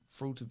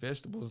fruits and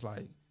vegetables,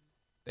 like,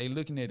 they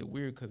looking at it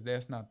weird because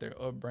that's not their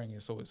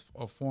upbringing, so it's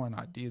a foreign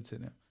idea to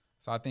them.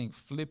 So I think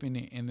flipping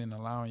it and then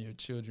allowing your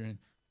children,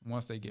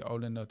 once they get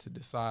old enough, to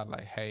decide,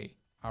 like, hey,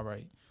 all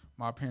right,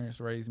 my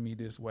parents raised me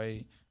this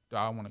way. Do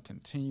I want to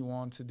continue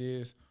on to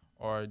this,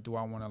 or do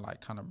I want to, like,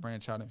 kind of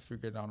branch out and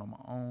figure it out on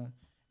my own?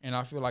 And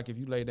I feel like if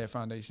you lay that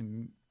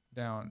foundation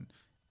down,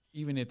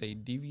 even if they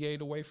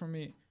deviate away from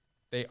it,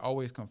 they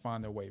always can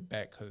find their way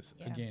back, because,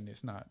 again,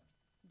 it's not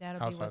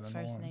that'll be what's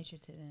first nature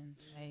to them.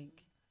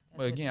 Like,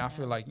 but again, I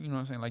feel like, you know what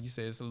I'm saying, like you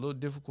said, it's a little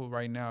difficult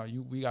right now.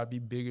 We got to be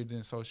bigger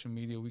than social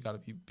media. We got to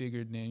be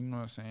bigger than, you know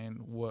what I'm saying,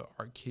 what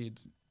our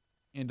kids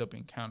end up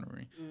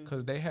encountering,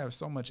 because they have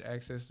so much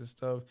access to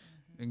stuff.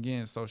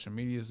 Again, social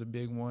media is a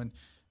big one.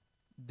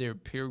 Their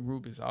peer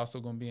group is also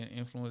going to be an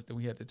influence that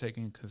we have to take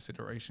into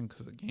consideration,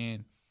 because,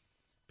 again,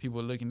 people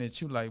are looking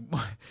at you like,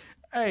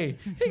 hey,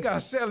 he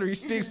got celery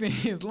sticks in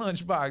his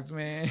lunchbox,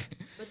 man.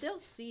 But they'll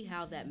see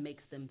how that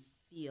makes them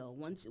feel.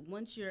 Once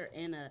you're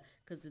in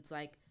because it's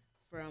like,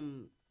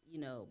 from,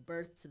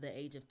 birth to the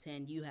age of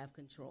 10, you have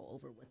control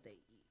over what they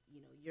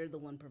eat. You're the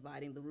one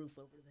providing the roof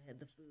over the head,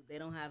 the food. They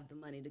don't have the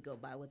money to go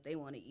buy what they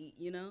want to eat,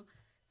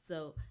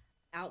 So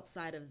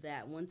outside of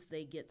that, once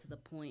they get to the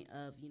point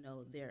of,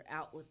 they're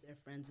out with their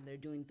friends and they're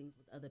doing things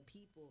with other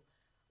people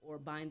or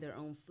buying their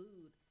own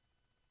food,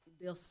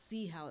 they'll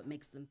see how it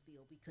makes them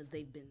feel, because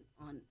they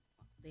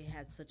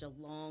had such a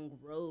long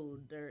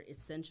road, their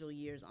essential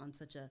years on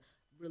such a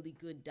really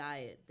good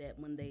diet, that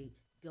when they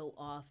go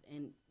off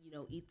and,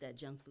 eat that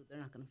junk food, they're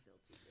not going to feel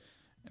too good.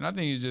 And I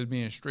think it's just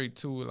being straight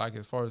to it, like,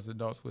 as far as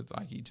adults with,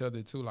 like, each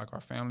other too, like our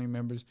family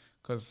members,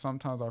 because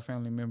sometimes our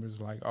family members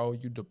are like, oh,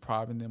 you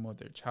depriving them of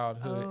their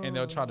childhood, and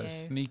they'll try to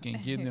sneak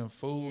and give them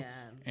food,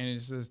 and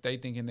it's just they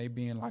thinking they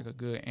being like a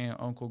good aunt,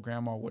 uncle,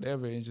 grandma,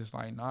 whatever. It's just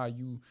like, nah,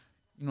 you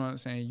know what I'm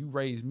saying, you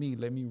raised me,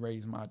 let me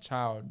raise my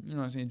child, you know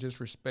what I'm saying, just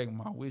respect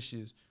my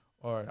wishes,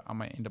 or I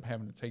might end up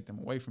having to take them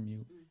away from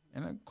you.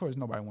 And of course,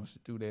 nobody wants to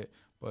do that.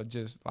 But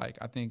just, like,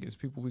 I think as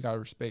people, we got to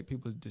respect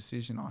people's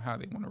decision on how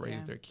they want to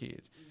raise their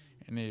kids.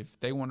 And if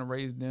they want to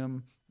raise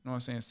them, you know what I'm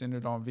saying,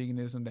 centered on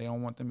veganism, they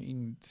don't want them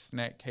eating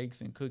snack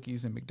cakes and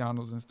cookies and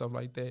McDonald's and stuff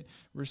like that,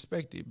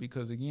 respect it.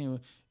 Because, again,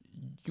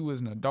 you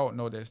as an adult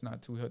know that's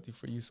not too healthy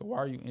for you. So why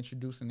are you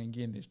introducing and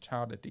getting this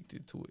child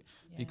addicted to it?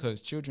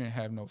 Because children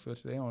have no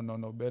filter. They don't know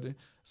no better.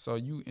 So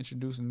you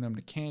introducing them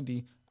to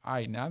candy. All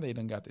right, now they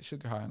done got the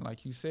sugar high. And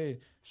like you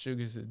said,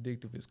 sugar is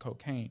addictive as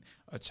cocaine.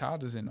 A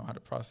child doesn't know how to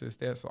process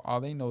that. So all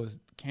they know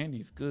is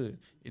candy's good.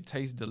 It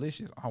tastes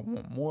delicious. I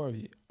want more of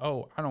it.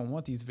 Oh, I don't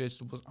want these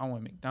vegetables. I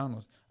want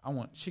McDonald's. I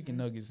want chicken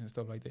nuggets and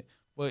stuff like that.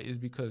 But it's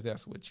because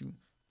that's what you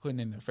putting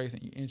in their face,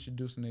 and you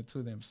introducing it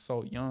to them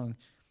so young,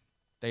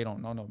 they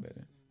don't know no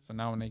better. So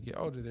now when they get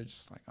older, they're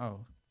just like,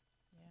 oh,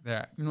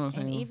 that, you know what I'm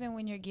saying? And even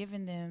when you're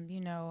giving them,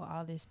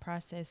 all this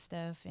processed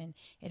stuff and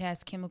it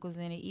has chemicals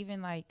in it,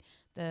 even like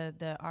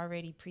the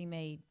already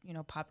pre-made,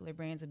 popular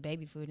brands of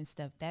baby food and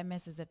stuff, that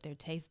messes up their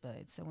taste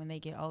buds. So when they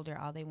get older,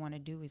 all they want to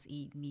do is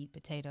eat meat,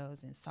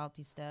 potatoes, and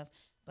salty stuff.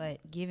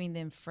 But giving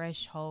them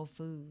fresh, whole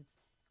foods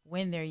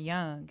when they're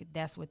young,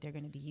 that's what they're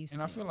going to be used to.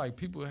 And I feel like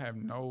people have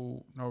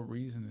no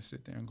reason to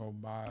sit there and go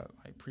buy,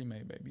 like,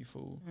 pre-made baby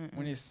food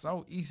when it's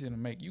so easy to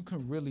make. You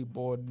can really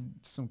boil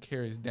some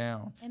carrots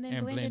down and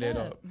blend it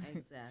up.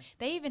 Exactly.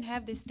 They even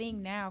have this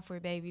thing now for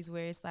babies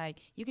where it's like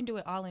you can do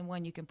it all in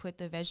one. You can put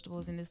the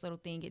vegetables in this little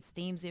thing. It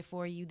steams it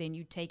for you. Then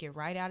you take it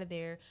right out of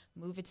there,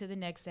 move it to the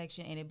next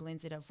section, and it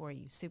blends it up for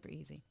you. Super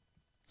easy.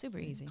 Super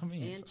easy.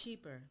 Convenience. And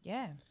cheaper.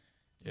 Yeah.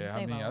 Yeah,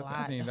 I mean,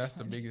 I think that's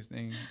the biggest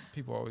thing.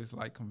 People always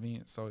like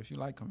convenience. So if you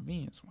like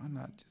convenience, why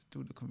not just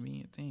do the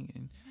convenient thing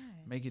and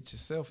make it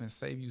yourself and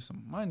save you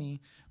some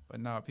money? But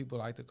now people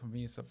like the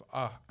convenience of,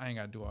 I ain't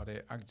got to do all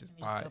that. I can just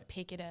buy it. Go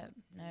pick it up.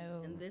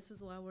 No. And this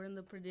is why we're in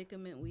the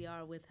predicament we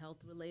are with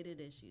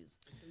health-related issues.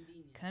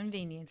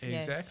 Convenience,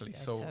 exactly.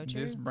 Yes, so true.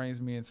 This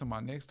brings me into my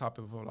next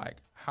topic of, like,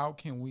 how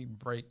can we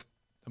break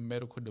the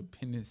medical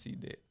dependency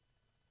that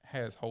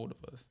has hold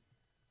of us?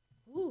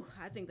 Ooh,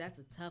 I think that's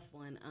a tough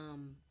one.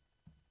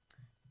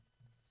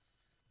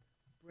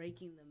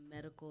 Breaking the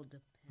medical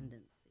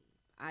dependency.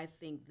 I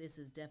think this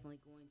is definitely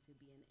going to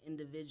be an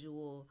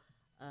individual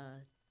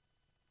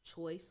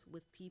choice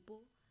with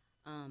people.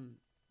 Um,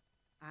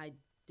 I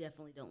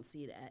definitely don't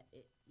see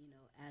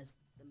as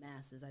the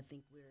masses. I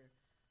think we're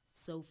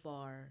so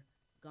far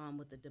gone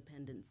with the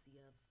dependency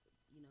of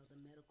the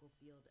medical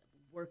field,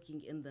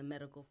 working in the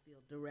medical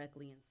field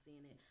directly and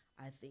seeing it.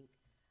 I think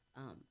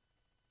um,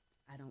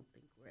 I don't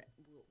think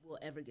we'll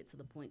ever get to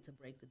the point to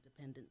break the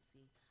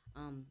dependency.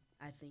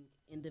 I think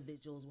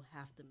individuals will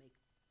have to make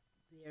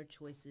their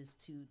choices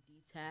to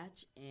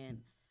detach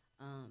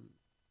um,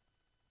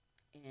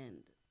 and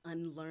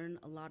unlearn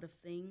a lot of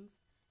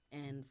things.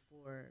 And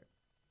for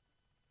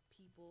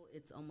people,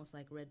 it's almost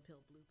like red pill,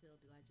 blue pill.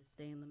 Do I just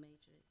stay in the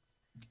matrix?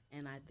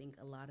 And I think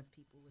a lot of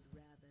people would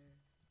rather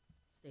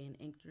stay in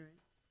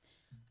ignorance.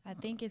 I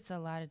think it's a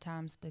lot of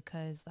times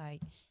because,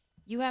 like,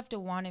 you have to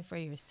want it for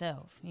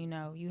yourself.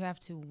 You have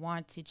to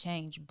want to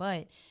change.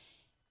 But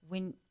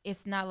when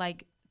it's not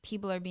like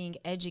people are being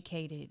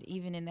educated,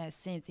 even in that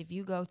sense, if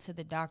you go to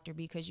the doctor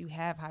because you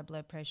have high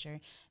blood pressure,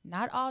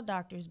 not all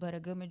doctors, but a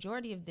good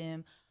majority of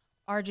them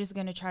are just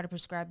going to try to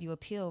prescribe you a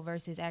pill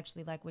versus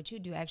actually, like what you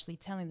do, actually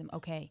telling them,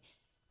 okay,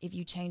 if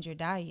you change your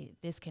diet,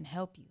 this can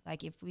help you.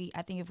 Like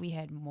I think if we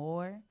had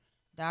more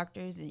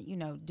doctors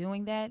and,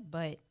 doing that,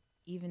 but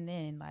even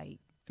then, like,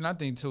 And I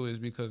think too is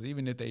because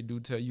even if they do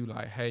tell you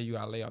like, hey, you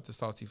gotta lay off the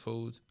salty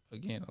foods,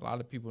 again, a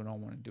lot of people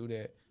don't want to do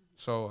that.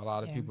 So a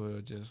lot of people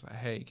are just like,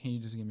 hey, can you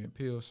just give me a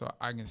pill so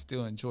I can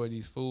still enjoy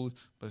these foods,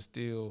 but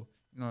still,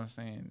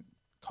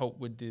 cope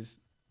with this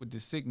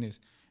sickness.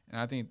 And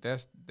I think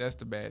that's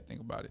the bad thing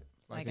about it.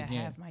 Like I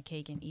again, have my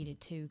cake and eat it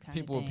too kind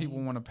people of thing.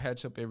 people want to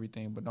patch up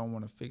everything, but don't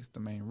want to fix the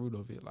main root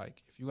of it.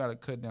 Like if you gotta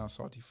cut down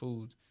salty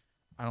foods,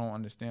 I don't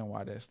understand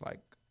why that's like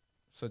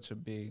such a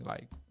big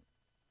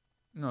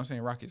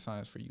rocket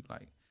science for you.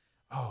 Like,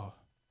 oh,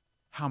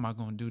 how am I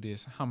gonna do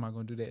this? How am I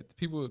gonna do that?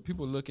 People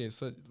look at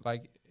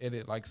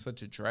it like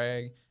such a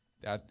drag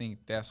that I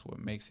think that's what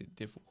makes it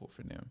difficult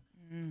for them.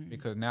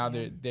 Because now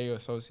they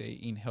associate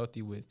eating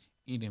healthy with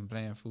eating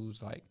bland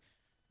foods like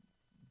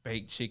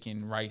baked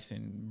chicken, rice,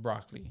 and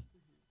broccoli.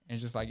 And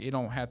it's just like it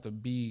don't have to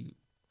be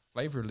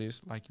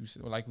flavorless, like we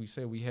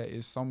said,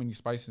 it's so many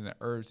spices and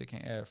herbs that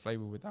can add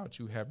flavor without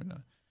you having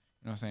to,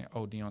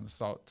 OD on the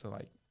salt to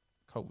like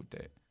cope with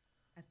that.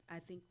 I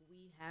think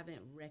we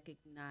haven't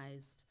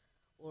recognized,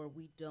 or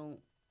we don't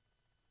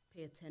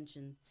pay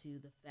attention to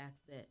the fact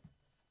that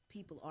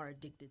people are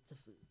addicted to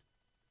food.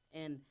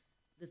 And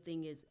the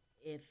thing is,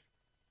 if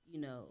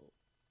the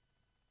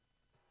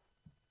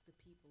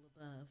people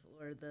above,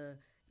 or the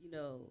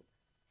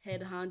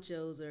head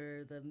honchos,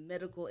 or the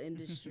medical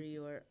industry,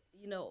 or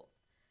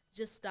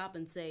just stop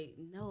and say,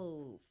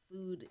 no,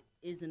 food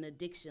is an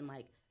addiction,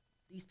 like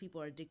these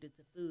people are addicted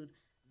to food,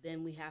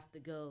 then we have to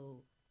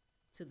go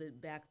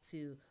back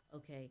to,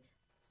 okay,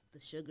 the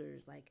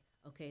sugars, like,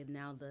 okay,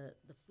 now the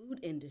food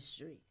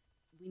industry,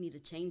 we need to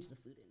change the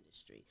food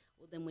industry.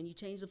 Well, then when you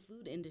change the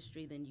food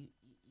industry, then you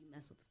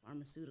mess with the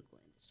pharmaceutical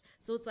industry.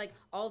 So it's like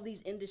all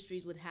these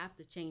industries would have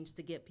to change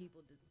to get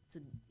people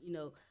to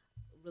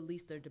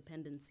release their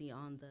dependency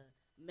on the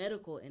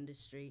medical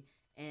industry,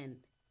 and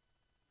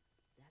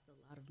that's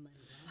a lot of money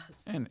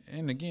lost.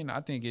 And again, I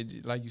think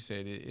it, like you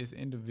said, it's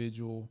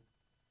individual.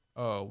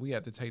 We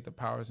have to take the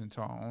powers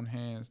into our own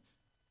hands,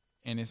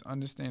 and it's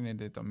understanding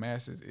that the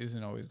masses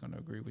isn't always going to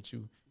agree with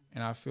you.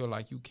 And I feel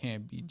like you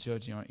can't be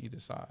judging on either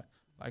side.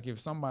 Like if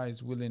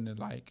somebody's willing to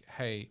like,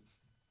 hey,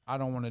 I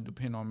don't want to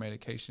depend on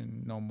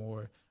medication no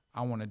more.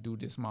 I want to do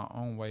this my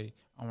own way.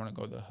 I want to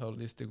go the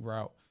holistic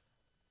route.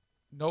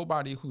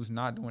 Nobody who's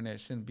not doing that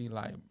shouldn't be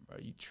like,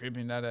 are you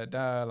tripping,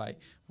 da-da-da. Like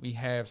we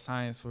have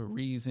science for a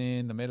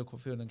reason. The medical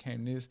field and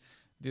came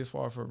this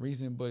far for a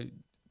reason. But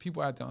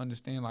people have to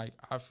understand, like,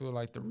 I feel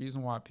like the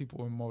reason why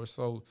people are more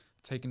so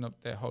taking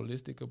up that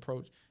holistic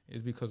approach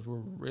is because we're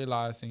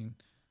realizing,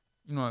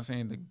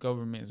 the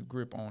government's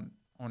grip on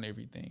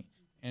everything.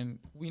 And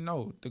we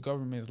know the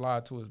government's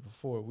lied to us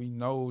before. We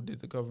know that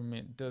the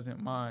government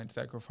doesn't mind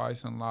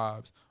sacrificing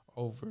lives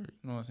over,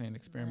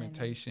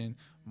 experimentation,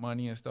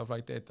 money and stuff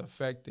like that. The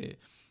fact that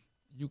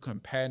you can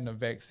patent a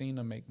vaccine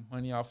and make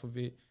money off of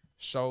it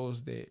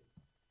shows that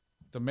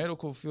the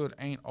medical field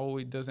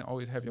doesn't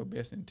always have your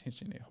best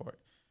intention at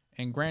heart.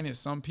 And granted,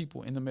 some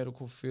people in the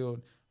medical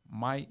field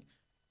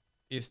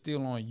it's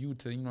still on you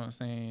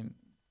to,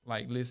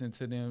 like listen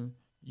to them,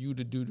 you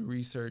to do the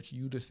research,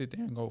 you to sit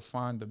there and go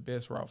find the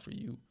best route for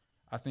you.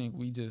 I think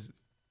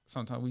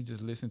sometimes we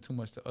just listen too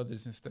much to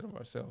others instead of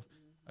ourselves.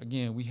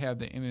 Again, we have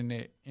the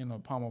internet in the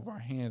palm of our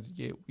hands,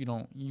 yet we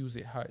don't use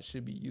it how it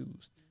should be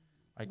used.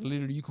 Like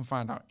literally you can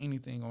find out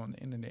anything on the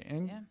internet.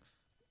 And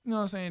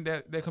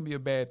that can be a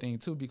bad thing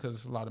too, because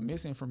there's a lot of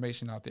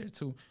misinformation out there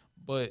too.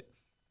 But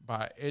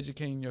by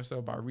educating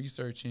yourself, by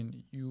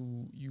researching,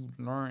 you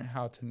learn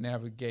how to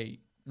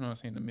navigate,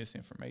 the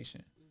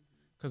misinformation.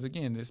 Because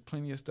again, there's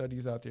plenty of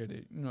studies out there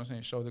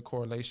that, show the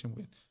correlation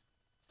with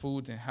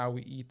foods and how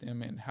we eat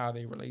them and how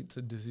they relate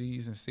to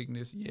disease and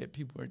sickness. Yet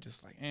people are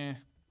just like,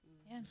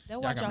 Yeah. they'll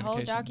Y'all watch got a whole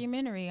medication.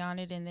 documentary on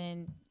it, and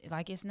then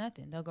like it's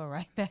nothing. They'll go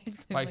right back to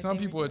Like what some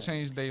they were people will doing.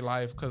 change their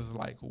life because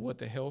like what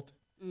the health,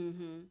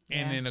 Mm-hmm. and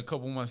Yeah. then a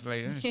couple months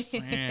later, it's just,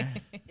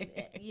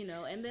 You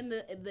know, and then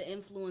the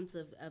influence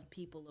of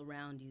people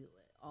around you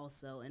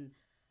also, and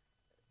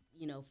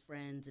you know,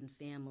 friends and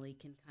family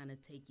can kind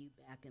of take you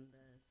back in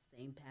the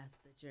same path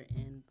that you're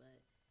in,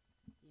 but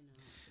you know,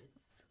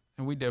 it's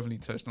and we definitely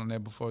touched on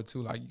that before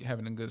too, like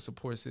having a good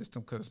support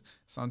system. Because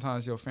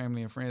sometimes your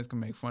family and friends can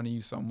make fun of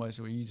you so much,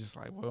 where you just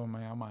like, well,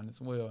 man, I might as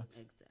well.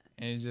 exactly.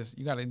 And it's just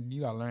you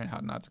gotta learn how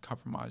not to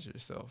compromise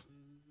yourself.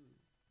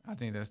 I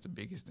think that's the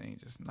biggest thing.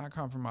 Just not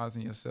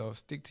compromising yourself.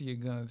 Stick to your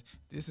guns.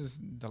 This is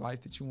the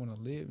life that you want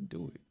to live.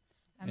 Do it.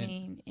 I And-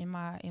 mean, in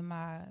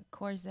my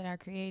course that I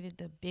created,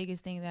 the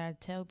biggest thing that I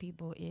tell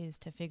people is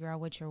to figure out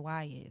what your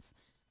why is.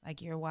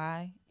 Like your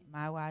why,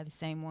 my why, the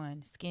same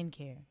one.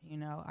 Skincare. You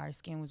know, our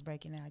skin was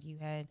breaking out. You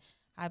had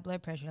high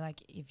blood pressure.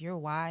 Like if your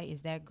why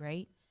is that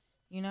great,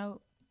 you know,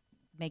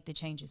 make the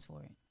changes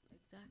for it.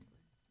 Exactly.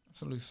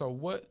 Absolutely. So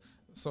what?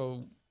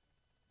 So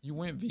you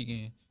went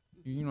vegan.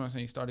 You know what I'm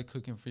saying? You started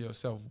cooking for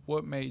yourself.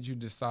 What made you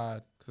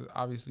decide? Because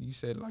obviously you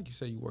said, like you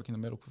said, you work in the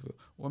medical field.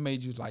 What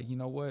made you like, you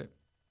know what?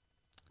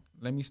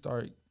 Let me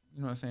start, you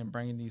know what I'm saying,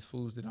 bringing these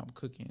foods that I'm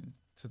cooking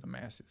to the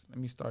masses. Let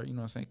me start, you know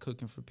what I'm saying,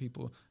 cooking for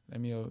people.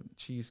 Let me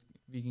cheese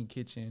vegan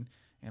kitchen,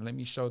 and let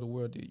me show the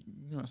world that,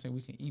 you know what I'm saying,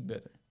 we can eat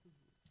better.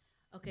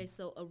 Okay,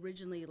 so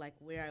originally, like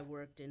where I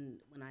worked in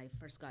when I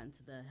first got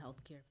into the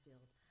healthcare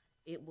field,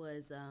 it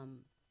was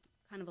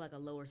kind of like a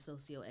lower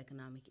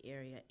socioeconomic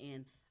area,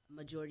 and a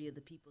majority of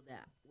the people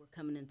that were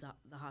coming into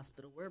the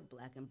hospital were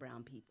black and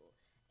brown people,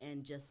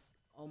 and just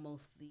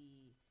almost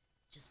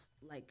just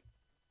like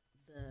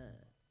the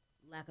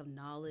lack of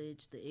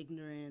knowledge, the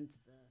ignorance,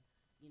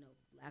 the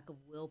lack of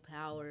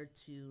willpower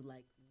to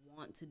like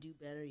want to do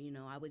better. You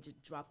know, I would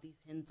just drop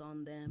these hints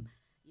on them,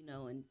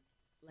 and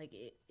like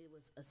it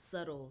was a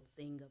subtle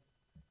thing of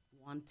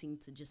wanting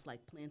to just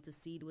like plant a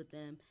seed with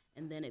them,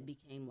 and then it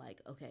became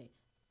like, okay,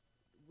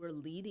 we're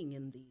leading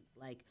in these,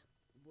 like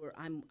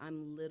I'm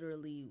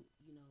literally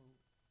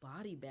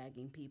body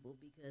bagging people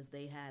because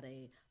they had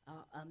a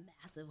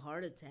massive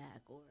heart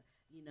attack, or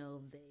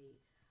they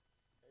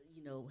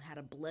had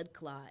a blood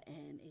clot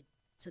and it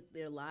took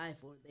their life,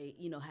 or they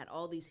had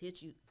all these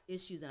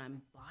issues, and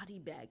I'm body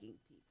bagging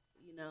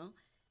people.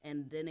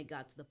 And then it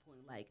got to the point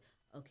like,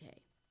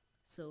 okay,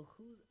 so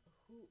who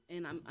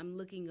and I'm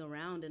looking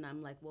around and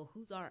I'm like, well,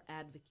 who's our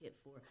advocate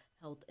for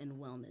health and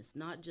wellness?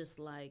 Not just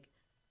like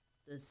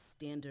the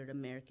standard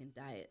American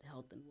diet,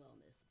 health and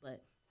wellness,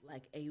 but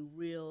like a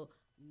real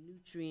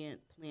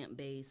nutrient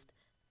plant-based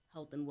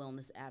health and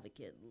wellness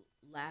advocate.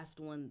 Last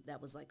one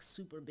that was like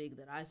super big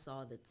that I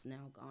saw that's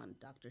now gone,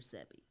 Dr.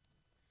 Sebi,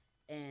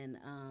 and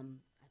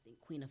I think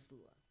Queen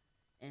Afua,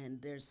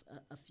 and there's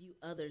a few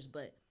others,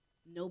 but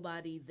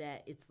nobody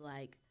that it's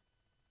like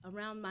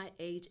around my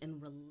age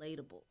and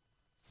relatable.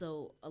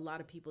 So a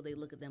lot of people, they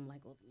look at them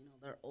like, oh,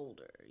 they're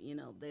older,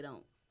 they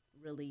don't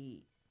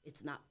really,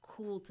 it's not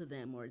cool to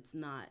them, or it's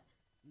not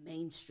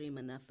mainstream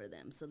enough for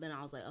them. So then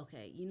I was like,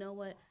 okay, you know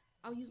what?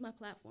 I'll use my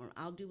platform.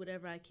 I'll do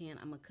whatever I can.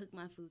 I'm going to cook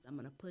my foods. I'm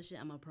going to push it.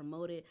 I'm going to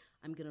promote it.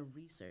 I'm going to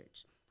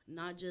research.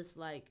 Not just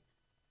like,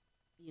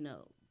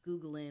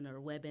 Googling or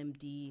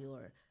WebMD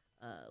or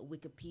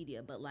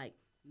Wikipedia, but like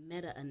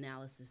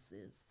meta-analysis,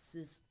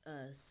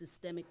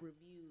 systemic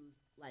reviews,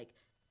 like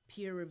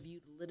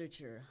peer-reviewed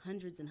literature,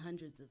 hundreds and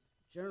hundreds of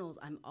journals.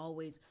 I'm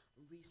always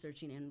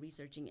researching,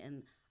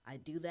 and I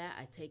do that.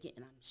 I take it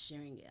and I'm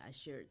sharing it. I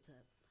share it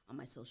on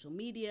my social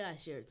media. I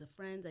share it to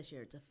friends. I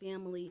share it to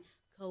family,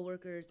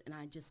 coworkers, and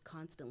I just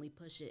constantly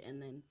push it.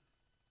 And then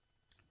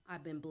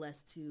I've been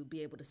blessed to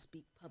be able to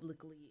speak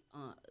publicly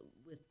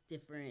with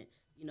different,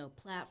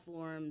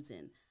 platforms,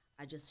 and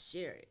I just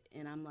share it.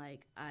 And I'm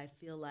like, I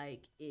feel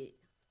like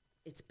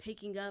it's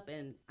picking up,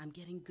 and I'm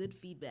getting good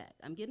feedback.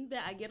 I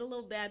get a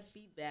little bad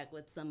feedback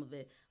with some of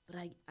it, but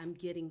I'm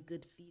getting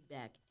good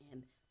feedback,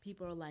 and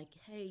people are like,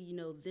 hey,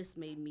 this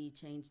made me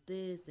change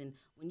this, and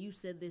when you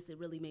said this, it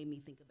really made me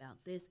think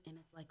about this, and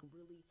it's like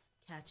really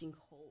catching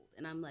hold.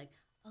 And I'm like,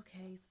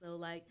 okay, so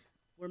like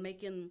we're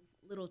making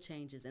little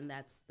changes, and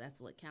that's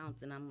what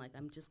counts. And I'm like,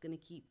 I'm just gonna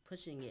keep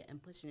pushing it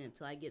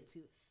until I get to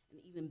an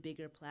even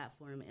bigger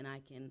platform, and I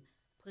can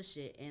push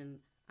it. And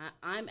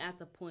I'm at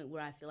the point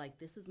where I feel like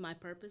this is my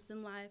purpose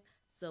in life,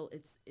 so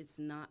it's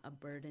not a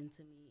burden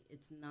to me.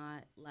 It's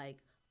not like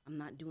I'm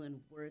not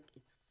doing work.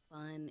 It's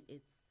fun.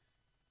 It's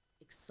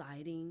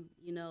exciting,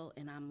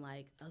 and I'm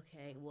like,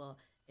 okay, well,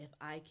 if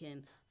I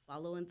can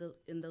follow in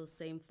those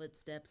same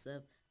footsteps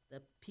of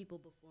the people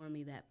before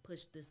me that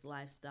push this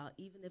lifestyle,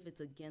 even if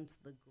it's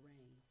against the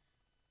grain,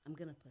 I'm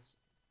gonna push it.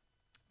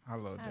 I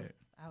love that.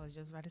 I was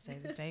just about to say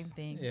the same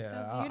thing. Yeah, It's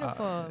so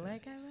beautiful. I love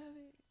it.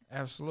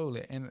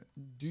 Absolutely. And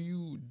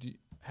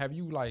have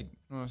you like, you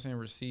know what I'm saying,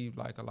 received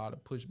like a lot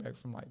of pushback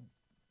from like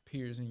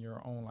peers in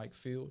your own like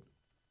field?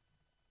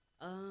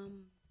 Not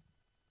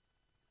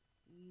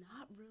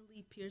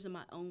really peers in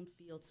my own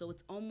field. So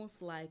it's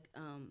almost like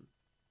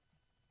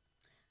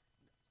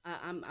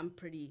I'm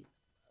pretty,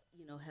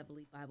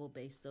 heavily Bible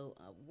based. So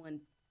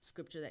one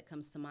scripture that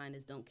comes to mind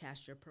is don't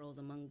cast your pearls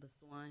among the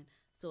swine.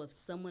 So if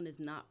someone is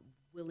not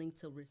willing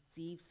to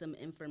receive some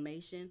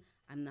information,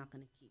 I'm not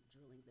going to keep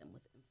drilling them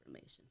with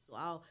information. So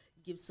I'll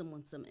give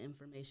someone some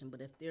information, but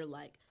if they're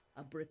like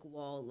a brick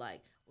wall,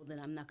 like, well, then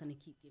I'm not going to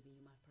keep giving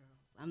you my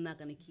pearls. I'm not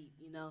going to keep,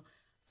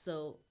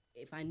 So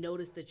if I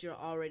notice that you're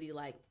already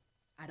like,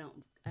 I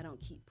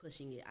don't keep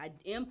pushing it. I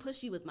am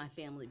pushy with my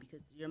family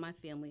because you're my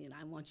family and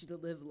I want you to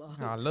live long.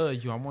 I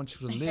love you. I want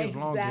you to live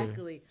longer.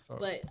 Exactly. So.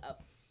 But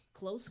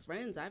close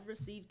friends, I've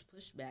received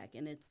pushback,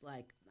 and it's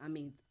like, I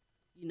mean,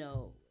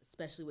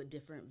 especially with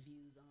different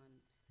views on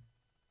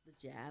the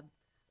jab,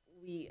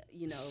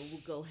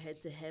 we'll go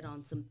head to head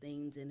on some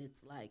things, and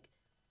it's like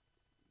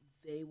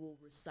they will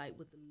recite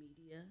what the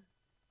media,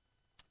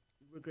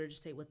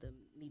 regurgitate what the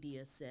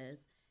media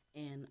says,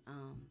 and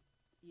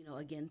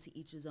again, to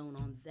each his own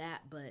on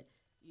that. But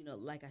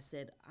like I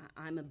said,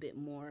 I'm a bit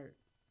more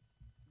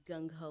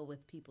gung ho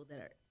with people that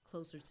are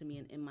closer to me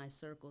and in my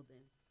circle than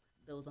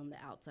those on the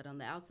outside. On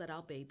the outside,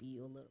 I'll baby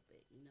you a little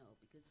bit,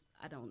 because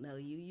I don't know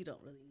you. You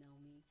don't really know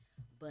me.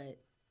 But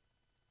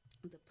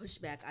the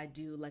pushback I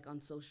do, like on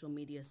social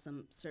media,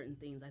 some certain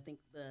things. I think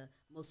the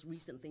most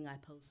recent thing I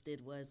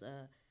posted was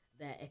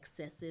that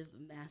excessive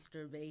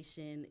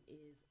masturbation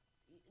is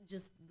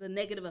just the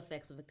negative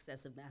effects of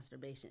excessive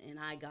masturbation. And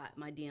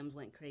my DMs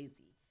went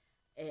crazy.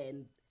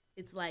 And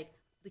it's like,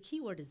 the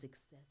key word is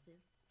excessive.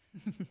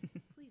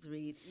 Please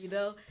read,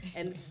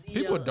 and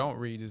people don't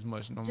read as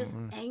much no more. Just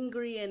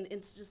angry, and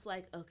it's just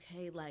like,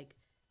 okay, like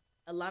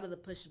a lot of the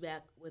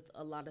pushback with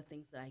a lot of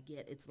things that I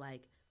get, it's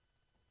like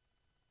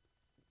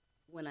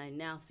when I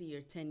now see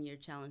your 10-year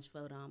challenge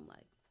photo, I'm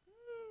like,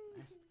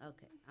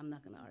 okay, I'm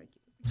not gonna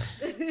argue.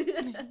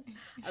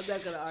 I'm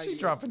not gonna argue. She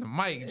dropping the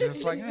mic,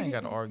 just like, I ain't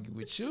gotta argue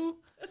with you.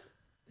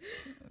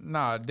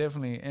 Nah,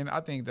 definitely, and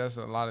I think that's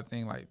a lot of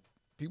things. Like,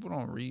 people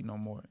don't read no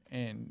more,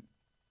 and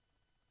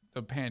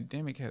the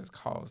pandemic has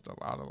caused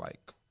a lot of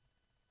like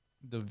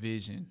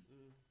division.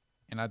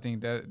 And I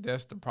think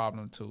that's the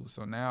problem too.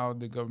 So now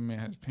the government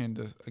has pinned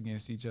us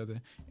against each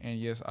other. And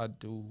yes, I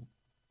do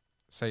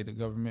say the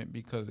government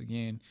because,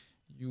 again,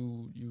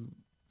 you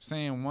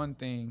saying one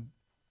thing,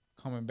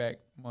 coming back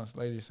months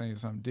later saying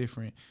something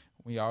different.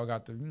 We all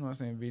got the,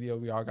 video.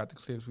 We all got the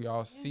clips. We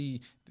all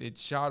see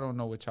that y'all don't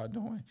know what y'all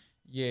doing.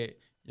 Yet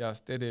y'all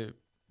steady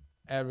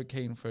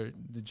advocating for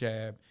the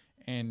jab.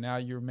 And now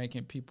you're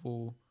making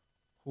people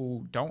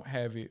who don't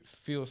have it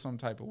feel some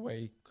type of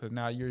way because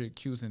now you're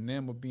accusing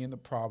them of being the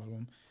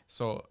problem.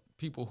 So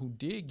people who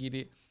did get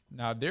it,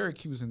 now they're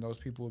accusing those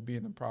people of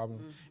being the problem.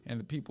 Mm-hmm. And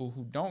the people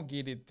who don't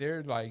get it,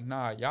 they're like,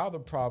 nah, y'all the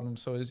problem.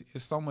 So it's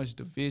so much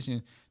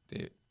division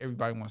that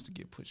everybody wants to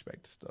get pushed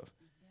back to stuff.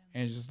 Yeah.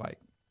 And it's just like,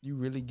 you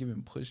really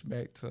giving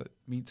pushback to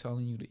me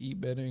telling you to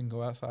eat better and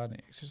go outside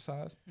and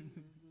exercise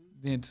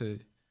than to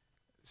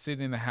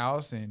sit in the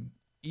house and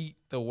eat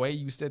the way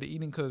you started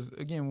eating. Because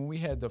again, when we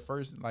had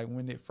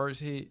when it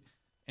first hit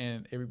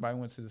and everybody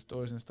went to the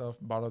stores and stuff,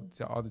 bought up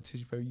all the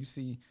tissue paper,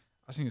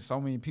 I seen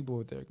so many people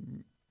with their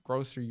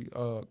grocery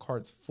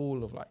carts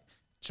full of like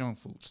junk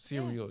food,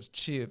 cereals,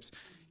 chips,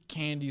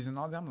 candies, and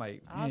all that. I'm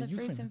like, all the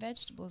fruits and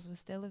vegetables was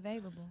still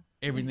available.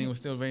 Everything was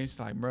still available. It's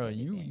like, bro,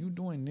 you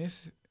doing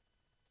this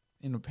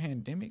in a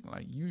pandemic?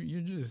 Like,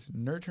 you're just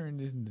nurturing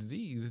this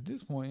disease at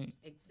this point.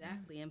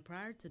 Exactly. And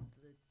prior to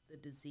the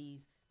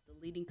disease, the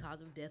leading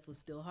cause of death was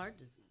still heart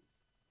disease.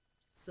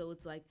 So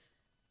it's like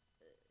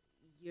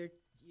your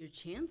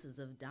chances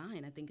of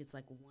dying, I think it's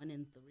like 1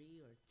 in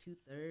 3 or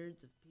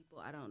 2/3 of people.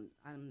 I don't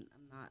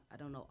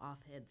know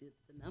offhand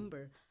the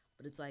number,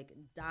 but it's like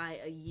die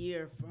a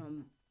year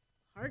from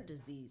heart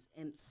disease,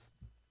 and that's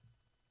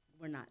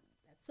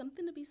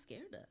something to be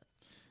scared of.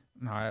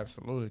 No,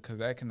 absolutely, because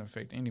that can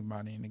affect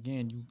anybody. And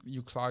again,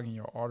 you clogging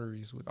your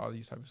arteries with all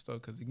these type of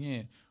stuff. Because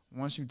again,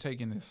 once you take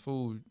in this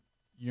food,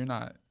 you're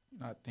not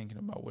thinking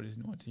about what it's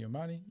doing to your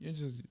body. You're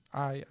just,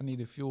 I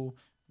need a fuel.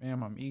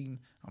 Ma'am, I'm eating.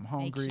 I'm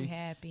hungry. Makes you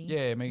happy.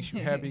 Yeah, it makes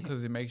you happy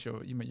because it makes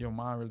your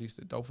mind release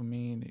the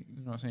dopamine.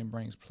 It,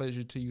 brings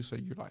pleasure to you. So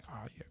you're like,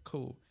 oh, yeah,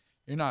 cool.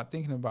 You're not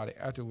thinking about it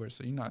afterwards.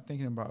 So you're not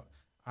thinking about,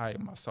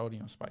 my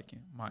sodium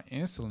spiking, my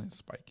insulin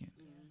spiking.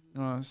 You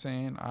know what I'm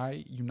saying?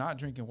 You're not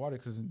drinking water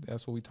because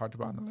that's what we talked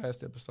about in the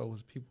last episode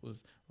was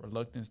people's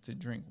reluctance to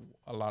drink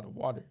a lot of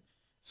water.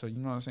 So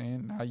you know what I'm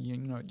saying? Now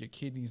your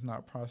kidneys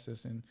not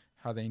processing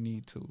how they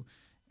need to,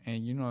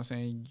 and you know what I'm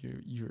saying?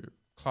 You're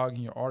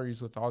clogging your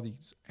arteries with all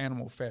these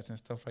animal fats and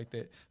stuff like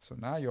that. So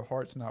now your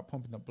heart's not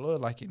pumping the blood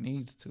like it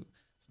needs to. So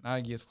now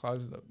it gets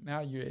clogged up.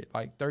 Now you're at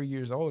like 30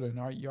 years old and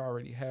now you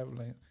already have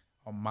like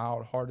a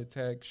mild heart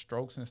attack,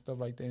 strokes and stuff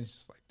like that. It's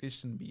just like this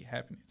shouldn't be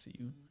happening to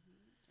you.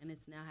 Mm-hmm. And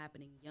it's now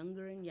happening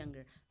younger and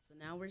younger. So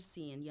now we're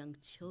seeing young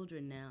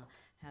children now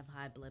have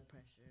high blood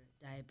pressure,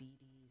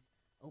 diabetes,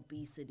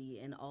 obesity,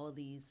 and all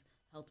these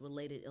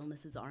health-related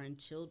illnesses are in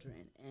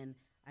children. And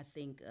I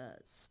think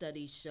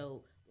studies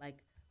show like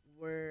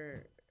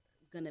we're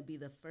going to be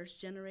the first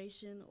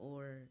generation,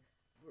 or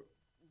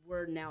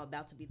we're now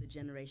about to be the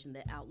generation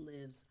that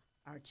outlives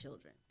our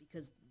children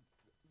because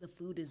the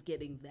food is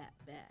getting that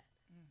bad.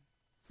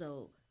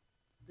 So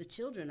the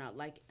children are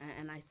like,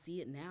 and I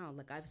see it now.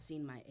 Like I've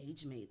seen my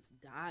age mates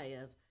die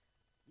of,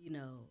 you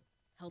know,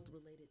 health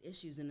related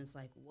issues, and it's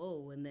like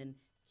whoa. And then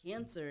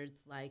cancer,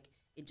 it's like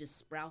it just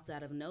sprouts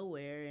out of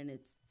nowhere and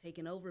it's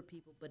taking over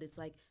people. But it's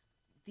like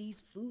these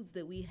foods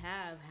that we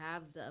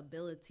have the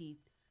ability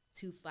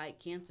to fight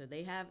cancer.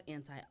 They have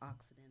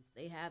antioxidants.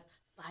 They have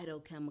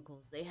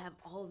phytochemicals. They have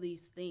all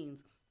these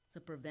things to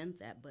prevent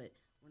that, but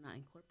we're not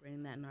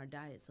incorporating that in our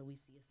diet, so we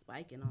see a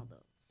spike in all those.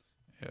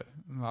 Yeah,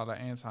 a lot of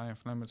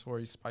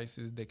anti-inflammatory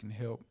spices that can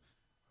help.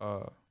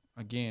 Uh,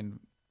 Again,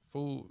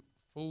 food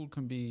food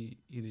can be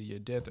either your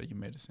death or your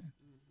medicine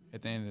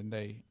at the end of the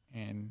day.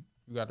 And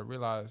you got to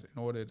realize,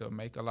 in order to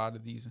make a lot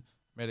of these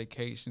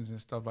medications and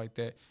stuff like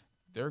that,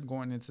 they're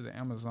going into the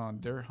Amazon.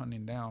 They're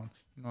hunting down,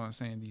 you know what I'm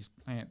saying, these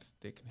plants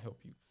that can help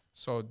you.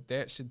 So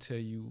that should tell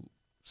you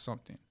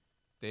something,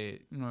 that,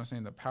 you know what I'm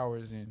saying, the power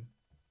is in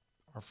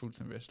our fruits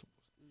and vegetables.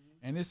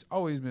 And it's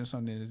always been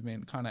something that's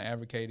been kind of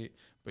advocated.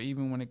 But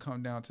even when it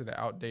comes down to the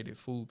outdated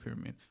food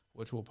pyramid,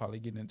 which we'll probably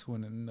get into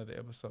in another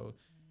episode,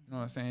 you know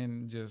what I'm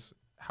saying, just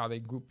how they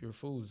group your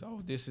foods.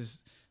 Oh, this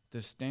is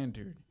the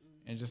standard.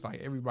 And just like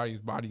everybody's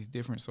body's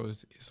different. So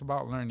it's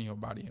about learning your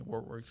body and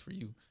what works for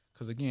you.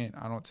 Because, again,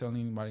 I don't tell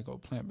anybody to go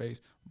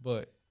plant-based,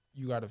 but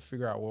you got to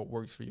figure out what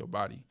works for your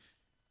body.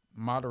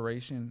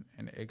 Moderation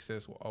and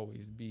excess will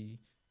always be,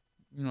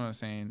 you know what I'm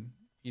saying,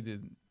 either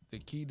the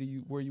key to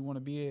you where you want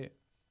to be at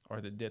or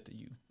the death of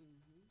you.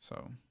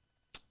 So,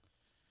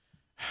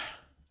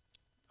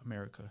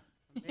 America.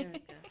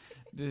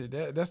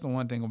 That's the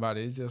one thing about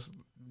it. It's just,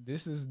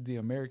 this is the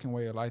American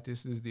way of life.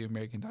 This is the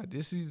American diet.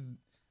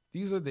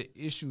 These are the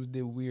issues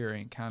that we are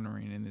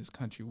encountering in this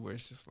country, where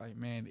it's just like,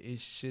 man, it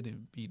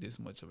shouldn't be this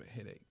much of a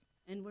headache.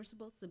 And we're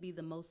supposed to be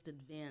the most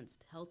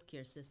advanced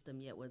healthcare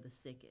system, yet we're the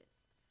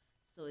sickest.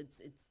 So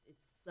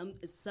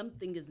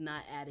something is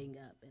not adding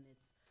up, and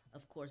it's,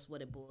 of course,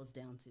 what it boils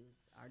down to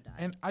is our diet.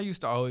 And I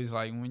used to always,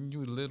 like, when you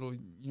were little,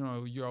 you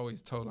know, you're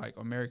always told, like,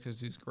 America's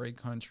this great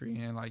country.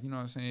 And, like, you know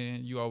what I'm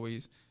saying?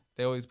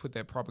 They always put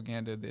that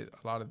propaganda that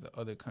a lot of the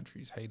other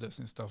countries hate us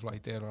and stuff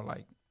like that, or,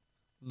 like,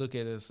 look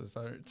at us a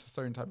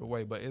certain type of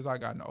way. But as I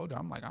got older,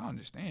 I'm like, I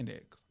understand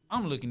that. 'Cause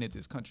I'm looking at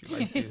this country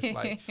like this.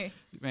 Like,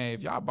 man,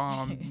 if y'all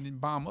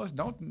bomb us,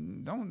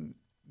 don't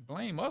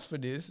blame us for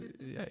this.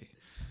 Hey.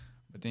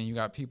 But then you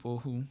got people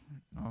who,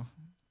 you know,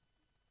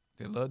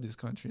 they love this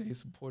country. They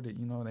support it.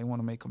 You know, they want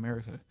to make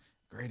America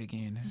great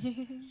again.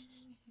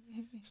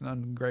 It's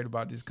nothing great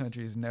about this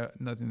country. It's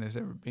nothing that's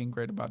ever been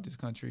great about this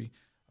country.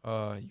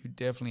 You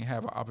definitely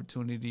have an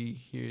opportunity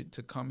here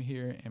to come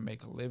here and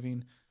make a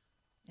living.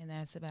 And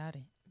that's about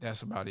it.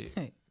 That's about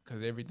it.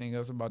 Because everything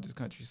else about this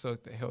country sucks.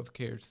 The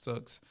healthcare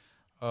sucks.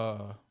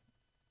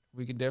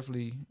 We could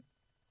definitely,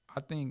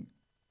 I think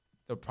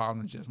the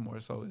problem just more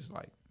so is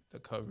like the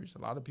coverage. A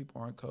lot of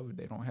people aren't covered.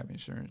 They don't have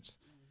insurance.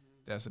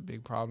 That's a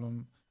big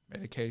problem.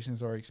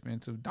 Medications are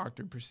expensive.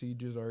 Doctor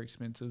procedures are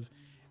expensive.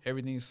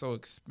 Everything's so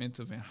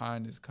expensive and high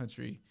in this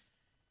country.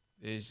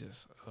 It's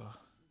just,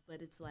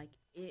 But it's like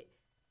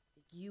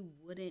you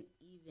wouldn't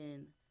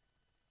even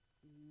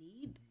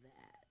need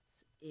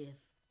that if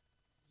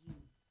you,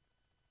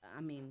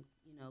 I mean,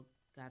 you know,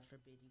 God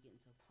forbid you get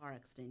into a car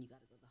accident, you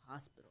got to go to the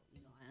hospital.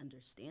 You know, I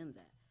understand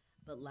that.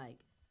 But, like,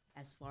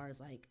 as far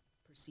as, like,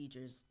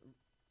 procedures and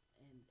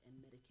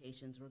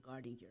medications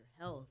regarding your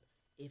health,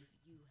 if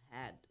you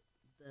had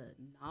the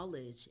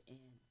knowledge and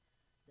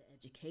the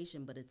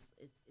education, but it's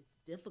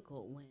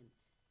difficult when,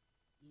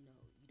 you know,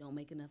 you don't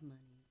make enough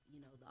money. You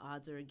know, the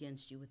odds are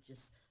against you with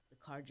just the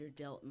card you're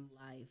dealt in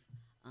life.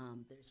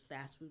 There's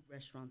fast food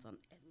restaurants on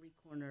every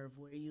corner of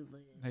where you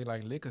live. they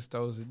like liquor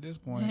stores at this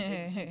point.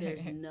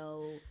 There's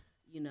no,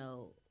 you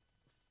know,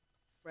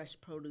 fresh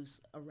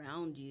produce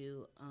around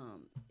you.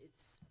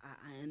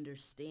 I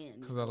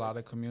understand. Because a lot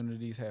of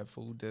communities have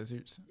food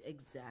deserts.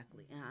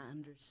 Exactly. And I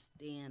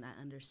understand.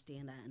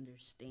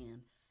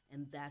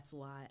 And that's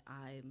why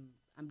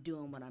I'm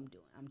doing what I'm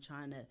doing. I'm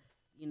trying to,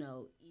 you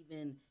know,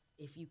 even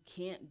if you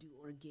can't do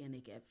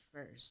organic at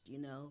first, you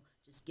know,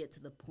 just get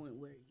to the point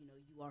where, you know,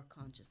 you are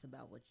conscious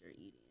about what you're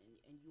eating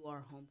and you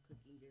are home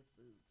cooking your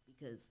foods,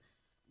 because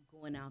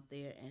going out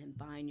there and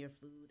buying your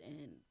food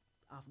and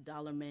off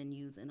dollar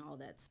menus and all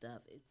that stuff,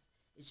 it's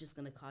just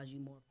going to cause you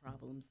more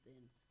problems than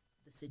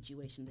the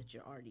situation that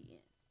you're already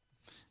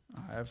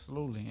in.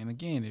 Absolutely. And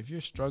again, if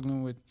you're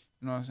struggling with,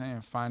 you know what I'm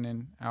saying,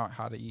 finding out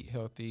how to eat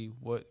healthy,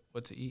 what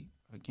to eat,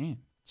 again,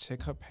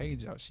 check her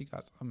page out. She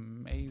got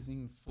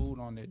amazing food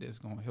on there that's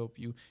going to help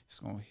you. It's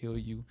going to heal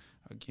you.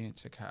 Again,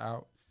 check her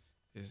out.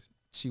 It's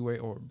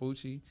Chiwe or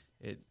Bucci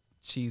at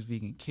Cheese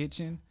Vegan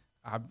Kitchen.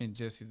 I've been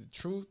Jesse the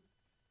Truth.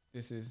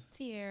 This is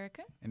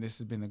Tierica. And this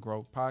has been the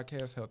Growth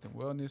Podcast, Health and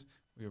Wellness.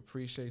 We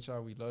appreciate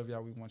y'all. We love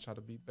y'all. We want y'all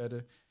to be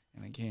better.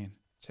 And again,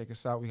 check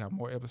us out. We have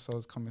more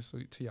episodes coming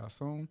to y'all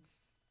soon.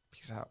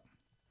 Peace out.